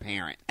dealing with their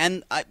parent.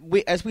 And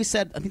as we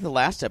said, I think the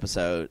last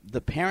episode,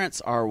 the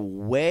parents are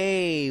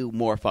way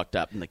more fucked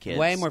up than the kids.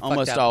 Way more fucked up.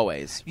 Almost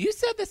always. You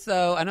said this,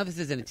 though. I know this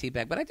isn't a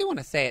teabag, but I do want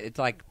to say it. It's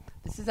like,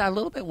 this is a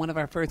little bit one of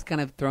our first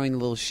kind of throwing a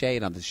little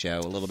shade on the show,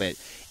 a little bit.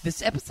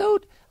 This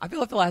episode, I feel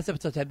like the last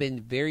episodes have been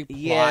very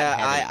plot-heavy.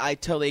 Yeah, I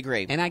totally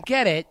agree. And I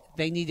get it.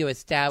 They need to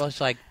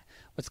establish, like,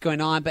 what's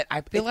going on, but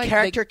I feel like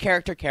character.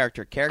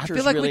 I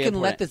feel like we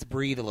can let this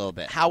breathe a little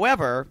bit.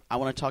 However, I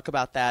want to talk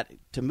about that.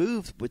 To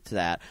move to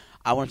that,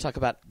 I want to talk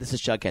about this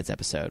is Jughead's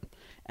episode,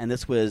 and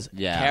this was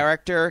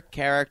character.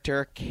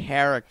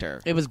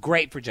 It was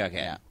great for Jughead.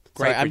 Yeah.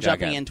 Great. Sorry, for I'm Jughead.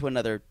 jumping into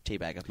another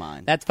teabag of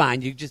mine. That's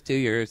fine. You just do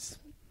yours.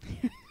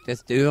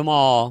 Just do them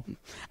all.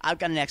 I've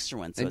got an extra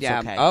one, so it's yeah.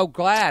 okay. Oh,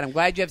 glad. I'm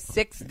glad you have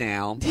 6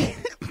 now.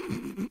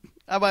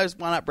 Otherwise,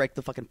 why not break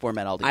the fucking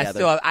format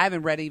altogether? I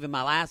haven't read even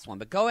my last one,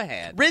 but go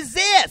ahead.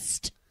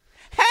 Resist!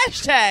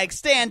 Hashtag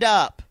stand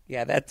up.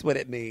 Yeah, that's what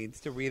it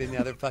means to read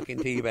another fucking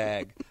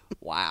teabag.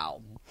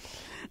 Wow.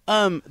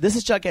 This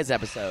is Jughead's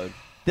episode.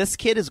 This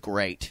kid is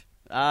great.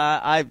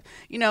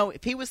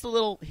 If he was the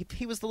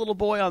little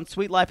boy on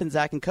Sweet Life and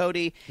Zack and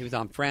Cody. He was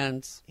on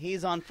Friends.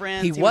 He's on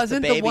Friends. He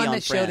wasn't was the one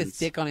that Friends. showed his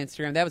dick on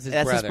Instagram. That was his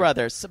brother. brother. That's his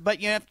brother. So,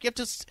 but you have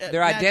to.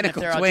 They're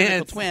identical twins.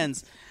 Identical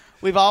twins.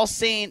 We've all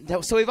seen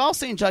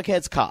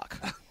Jughead's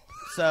cock.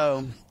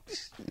 So,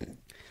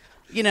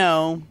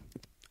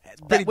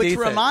 which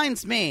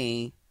reminds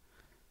me,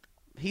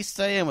 he's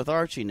staying with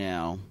Archie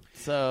now.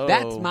 So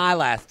that's my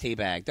last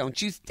teabag. Don't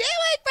you stay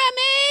away from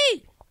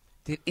me!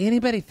 Did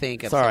anybody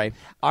think of? Sorry,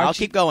 Archie? I'll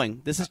keep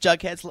going. This is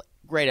Jughead's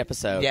great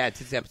episode. Yeah, it's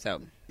his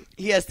episode.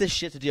 He has this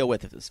shit to deal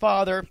with his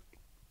father.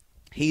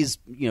 He's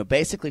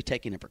basically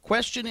taking him for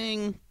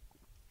questioning.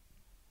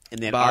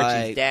 And then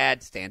Archie's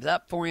dad stands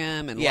up for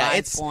him and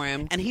lies for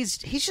him. And he's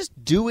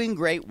just doing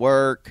great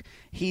work.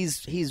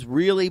 He's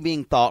really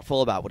being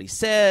thoughtful about what he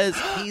says.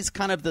 He's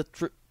kind of the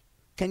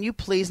Can you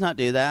please not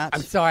do that?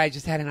 I'm sorry, I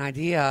just had an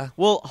idea.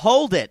 Well,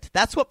 hold it.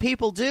 That's what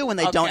people do when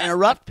they don't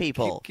interrupt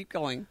people. Keep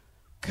going.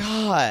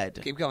 God.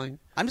 Keep going.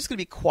 I'm just going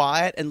to be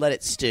quiet and let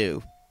it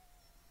stew.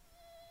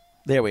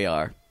 There we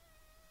are.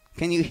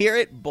 Can you hear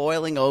it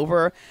boiling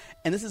over?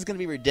 And this is going to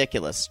be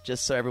ridiculous,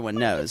 just so everyone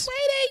knows.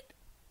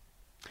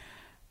 Waiting.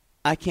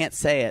 I can't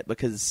say it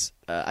because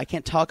I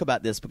can't talk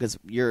about this because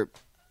your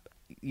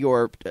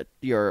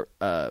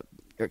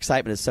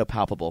excitement is so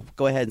palpable.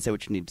 Go ahead and say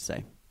what you need to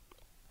say.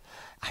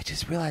 I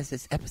just realized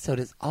this episode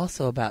is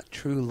also about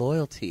true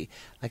loyalty,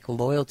 like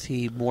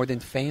loyalty more than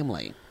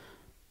family.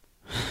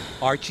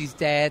 Archie's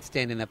dad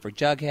standing up for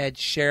Jughead,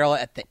 Cheryl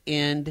at the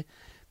end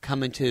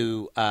coming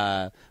to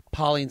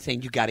Pauline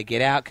saying, you got to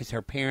get out because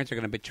her parents are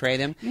going to betray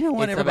them. You know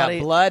what, it's about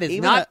blood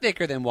is not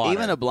thicker than water.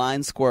 Even a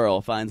blind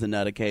squirrel finds a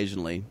nut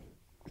occasionally.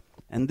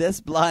 And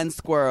this blind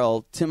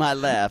squirrel to my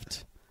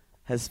left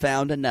has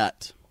found a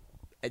nut.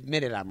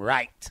 Admit it, I'm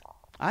right.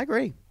 I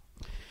agree.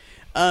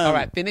 All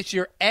right, finish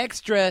your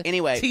extra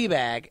anyway,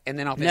 teabag, and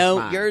then I'll finish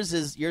mine. yours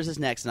is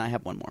next, and I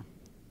have one more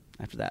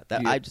after that.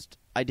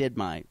 I did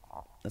my.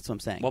 That's what I'm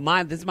saying.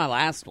 Well, this is my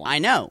last one. I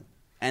know,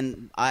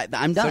 and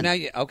I'm done. So now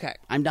okay.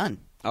 I'm done.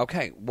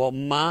 Okay. Well,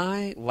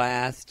 my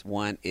last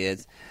one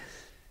is.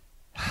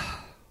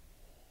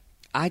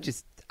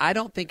 I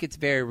don't think it's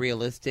very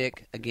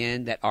realistic,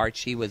 again, that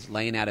Archie was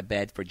laying out of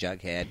bed for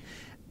Jughead.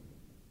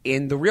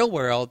 In the real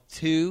world,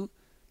 2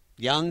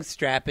 young,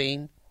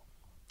 strapping...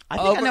 I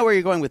think I know where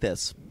you're going with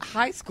this.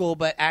 High school,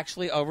 but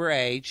actually over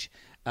age,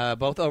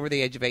 both over the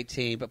age of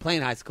 18, but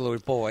playing high school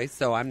with boys,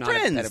 so I'm not...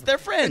 Friends. They're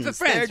friends.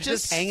 They're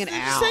just hanging out.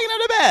 Just hanging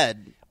out of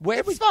bed.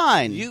 It's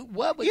fine. You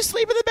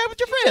sleep in the bed with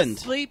your friends.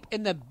 Just sleep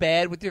in the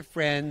bed with your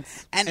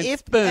friends. And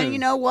you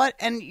know what?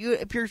 And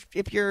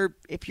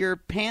if your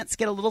pants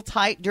get a little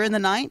tight during the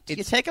night,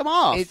 you take them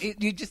off.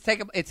 You just take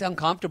them. It's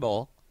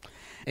uncomfortable.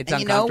 It's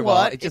and uncomfortable. You know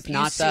what? It's just if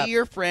you see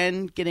your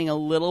friend getting a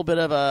little bit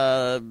of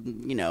a,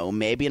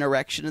 maybe an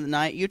erection in the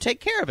night, you take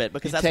care of it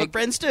because that's what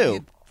friends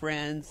do.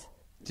 Friends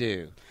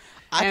do.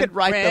 I And could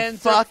write the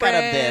friends fuck are out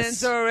of friends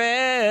this.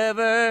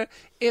 Forever,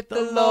 if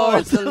the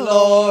Lord's the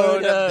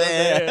Lord of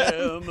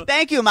them.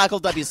 Thank you, Michael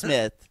W.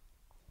 Smith.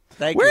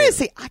 Thank Where you. is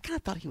he? I kind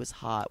of thought he was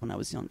hot when I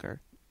was younger.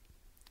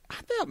 I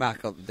thought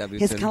Michael W.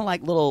 His kind of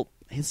like little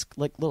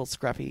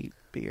scruffy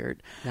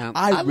beard. No,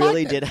 I I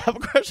really like did have a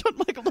crush on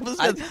Michael W.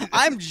 Smith.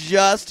 I'm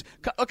just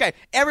okay,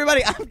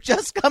 everybody. I'm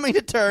just coming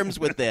to terms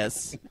with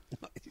this.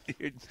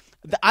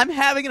 I'm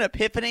having an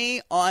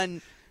epiphany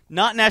on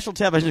not national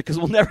television because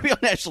we'll never be on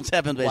national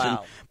television,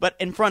 Wow. but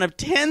in front of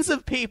tens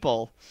of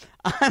people,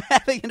 I'm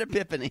having an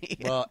epiphany.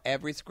 Well,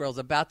 every squirrel's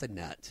about the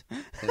nut,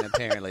 and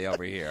apparently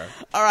over here.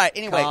 All right.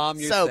 Anyway, Calm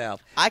so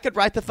yourself. I could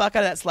write the fuck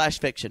out of that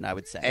 / fiction. I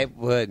would say. It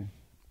would.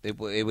 It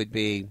would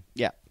be.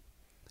 Yeah.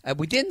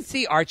 We didn't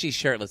see Archie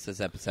shirtless this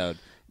episode.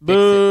 Boo.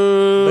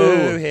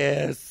 Boo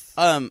hiss.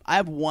 I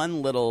have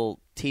one little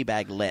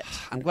teabag lit.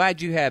 I'm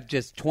glad you have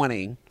just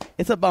 20.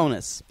 It's a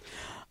bonus.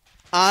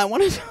 I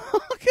want to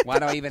talk. Why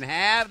do I even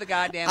have the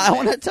goddamn I list?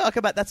 want to talk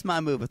about. That's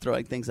my move of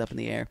throwing things up in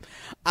the air.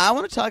 I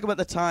want to talk about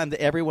the time that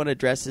everyone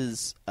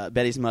addresses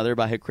Betty's mother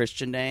by her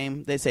Christian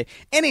name. They say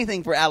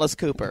anything for Alice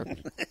Cooper,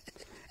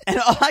 and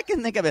all I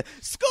can think of is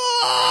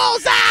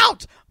 "School's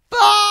out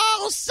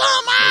for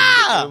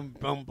summer."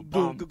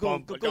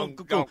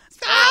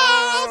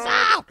 School's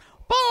out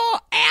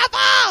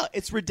forever.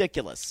 It's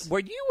ridiculous. Were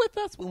you with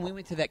us when we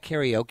went to that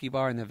karaoke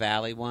bar in the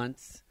Valley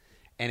once?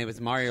 And it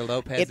was Mario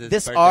Lopez's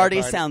This birthday already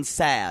party? sounds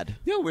sad.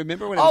 No,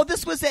 remember when it Oh, was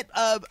this was at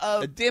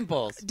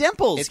Dimples.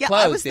 Dimples. It's Yeah, I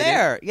closed, was didn't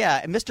there. Yeah,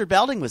 and Mr.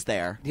 Belding was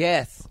there.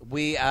 Yes,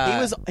 we.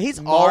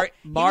 He's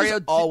Mario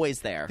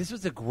always there. This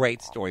was a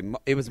great story.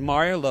 It was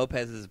Mario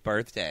Lopez's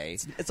birthday,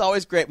 It's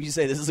always great when you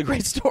say this is a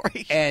great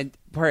story. and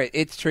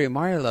it's true.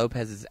 Mario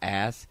Lopez's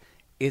ass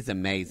is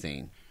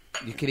amazing.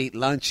 You could eat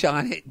lunch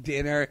on it,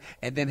 dinner,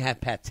 and then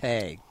have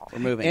pate. We're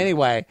moving.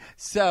 Anyway,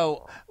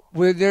 so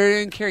we're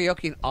there in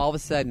karaoke, and all of a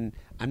sudden,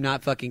 I'm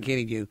not fucking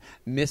kidding you,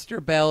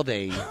 Mr.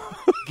 Belding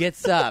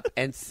gets up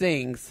and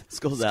sings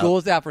School's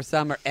Out for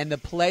Summer, and the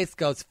place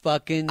goes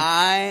fucking...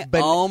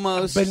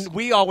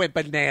 we all went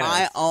bananas.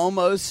 I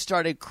almost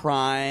started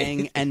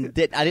crying and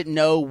I didn't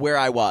know where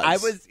I was.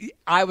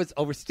 I was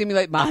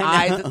overstimulated.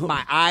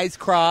 My eyes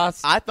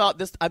crossed. I thought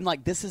this. I'm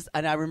like, this is,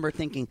 and I remember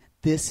thinking,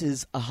 this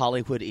is a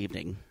Hollywood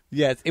evening.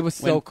 Yes, it was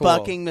so When cool.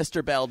 fucking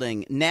Mr.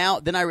 Belding.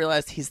 Then I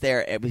realized he was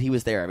there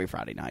every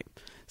Friday night.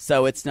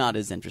 So it's not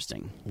as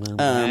interesting. Well,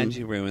 glad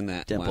you ruined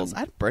that. Dimples. one. I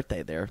had a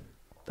birthday there.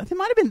 I think it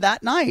might have been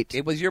that night.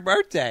 It was your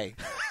birthday.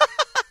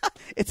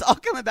 It's all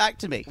coming back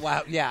to me.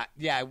 Wow. Yeah.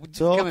 It's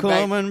all coming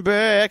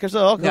back. It's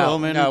all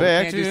coming back we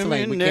can't do to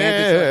Celine. me We can't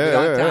do Celine. We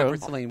don't have time now. for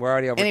Celine. We're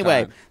already over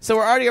Anyway, time. so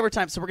we're already over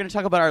time. So we're going to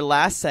talk about our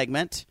last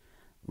segment,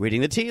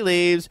 reading the tea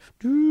leaves.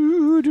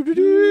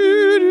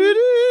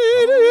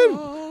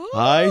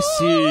 I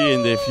see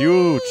in the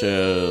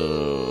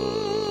future.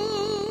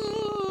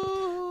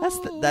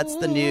 That's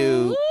the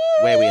new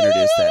way we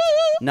introduce that.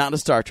 Not a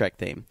Star Trek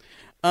theme.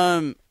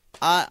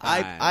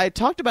 I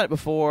talked about it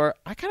before.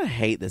 I kind of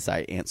hate this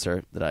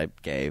answer that I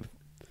gave.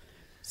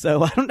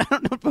 So I don't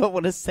know if I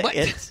want to say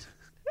it.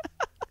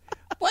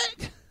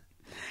 What?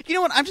 You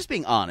know what? I'm just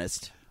being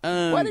honest. What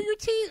are your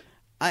teeth?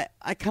 I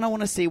kind of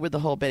want to see where the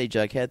whole Betty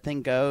Jughead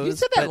thing goes. You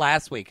said that but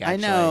last week,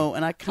 actually. I know,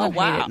 and I kind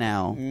of hate it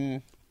now.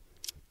 Mm.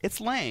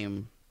 It's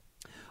lame.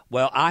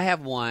 Well, I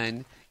have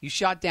one. You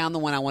shot down the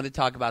one I want to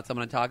talk about, so I'm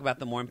going to talk about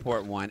the more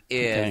important one.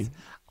 Okay.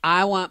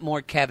 I want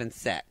more Kevin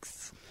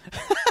sex.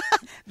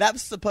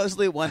 That's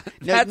supposedly one.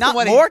 No, That's the not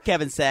one more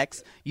Kevin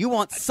sex. You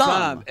want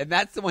some. And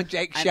that's the one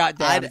Jake And shot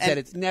down and and- said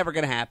it's never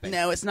going to happen.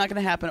 No, it's not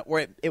going to happen,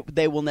 or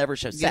they will never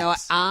show sex. You know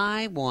what?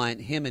 I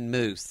want him and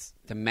Moose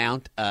to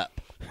mount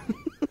up.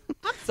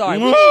 I'm sorry.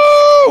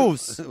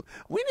 Moose!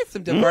 We need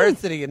some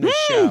diversity in this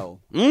show.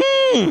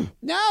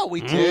 No,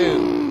 we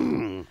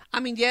do. I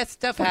mean, yes,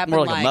 stuff happened.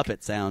 More like a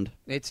Muppet sound.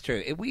 It's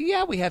true. We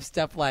have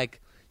stuff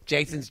like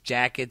Jason's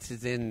Jackets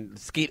is in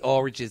Skeet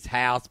Ulrich's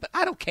house, but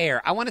I don't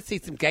care. I want to see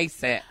some gay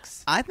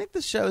sex. I think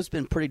the show's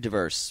been pretty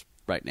diverse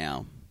right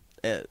now,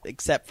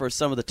 except for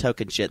some of the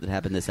token shit that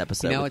happened this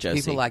episode You know, with it's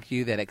Josie. people like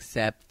you that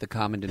accept the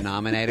common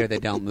denominator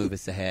that don't move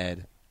us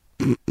ahead.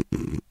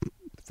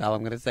 That's all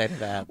I'm going to say to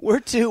that. We're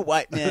two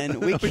white men.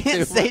 We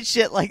can't say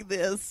shit like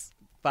this.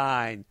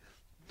 Fine.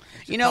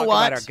 You know Talk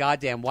what? About our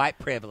goddamn white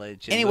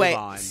privilege. And Anyway, move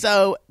on.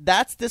 so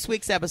that's this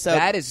week's episode.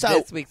 That is so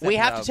this week's we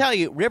have to episode. tell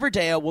you,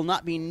 Riverdale will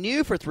not be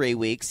new for 3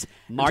 weeks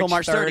until March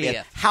March 30th.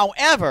 30th.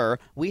 However,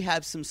 we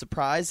have some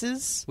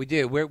surprises we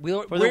do.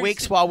 for the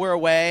weeks while we're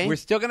away. We're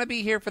still going to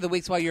be here for the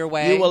weeks while you're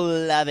away. You will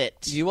love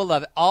it. You will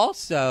love it.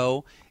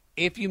 Also,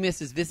 if you miss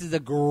this is a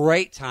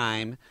great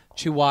time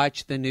to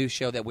watch the new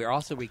show that we're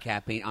also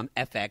recapping on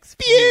FX.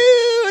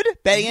 Feud!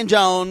 Betty and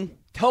Joan.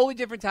 Totally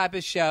different type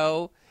of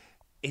show.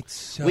 It's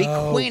so We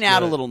queen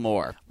out a good. little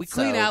more. We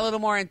clean So- out a little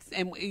more,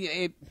 and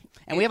we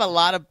have a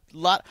lot.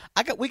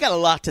 We got a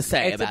lot to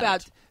say it's about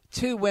about it.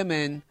 two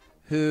women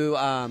who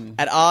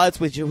At odds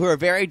with you, who are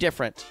very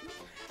different.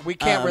 we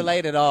can't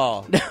relate at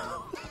all.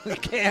 We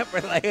can't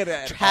relate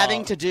at all.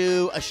 Having to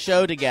do a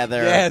show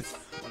together yes,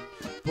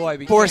 boy,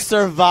 we for can't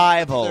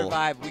survival.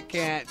 survive. We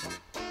can't.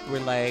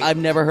 relate. I've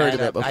never heard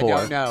of it before. I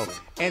don't know.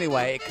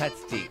 Anyway, it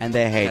cuts deep. And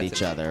they hate Cuts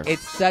each it. other.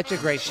 It's such a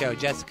great show.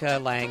 Jessica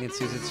Lange and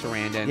Susan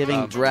Sarandon.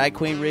 Giving drag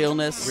queen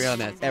realness.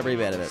 Realness. Every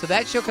bit of it. So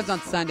that show comes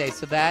on Sunday.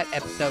 So that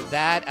episode,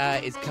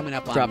 that is coming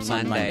up on Drops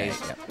Mondays. on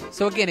Mondays. Yep.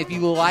 So again, if you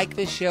like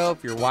this show,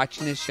 if you're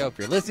watching this show, if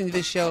you're listening to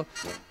this show,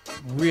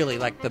 really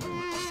like the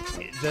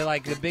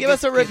biggest. Give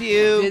us a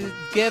review.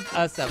 Give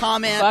us a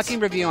Comment. fucking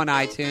review on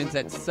iTunes.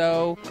 That's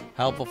so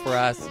helpful for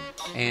us.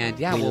 And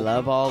yeah, we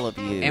love all of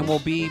you. And we'll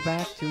be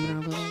back doing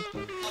our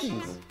little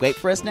things. Wait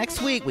for us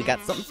next week. We got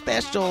something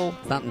special.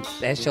 Something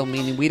special,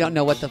 meaning we don't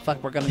know what the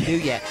fuck we're going to do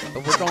yet,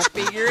 but we're going to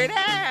figure it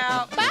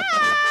out. Bye.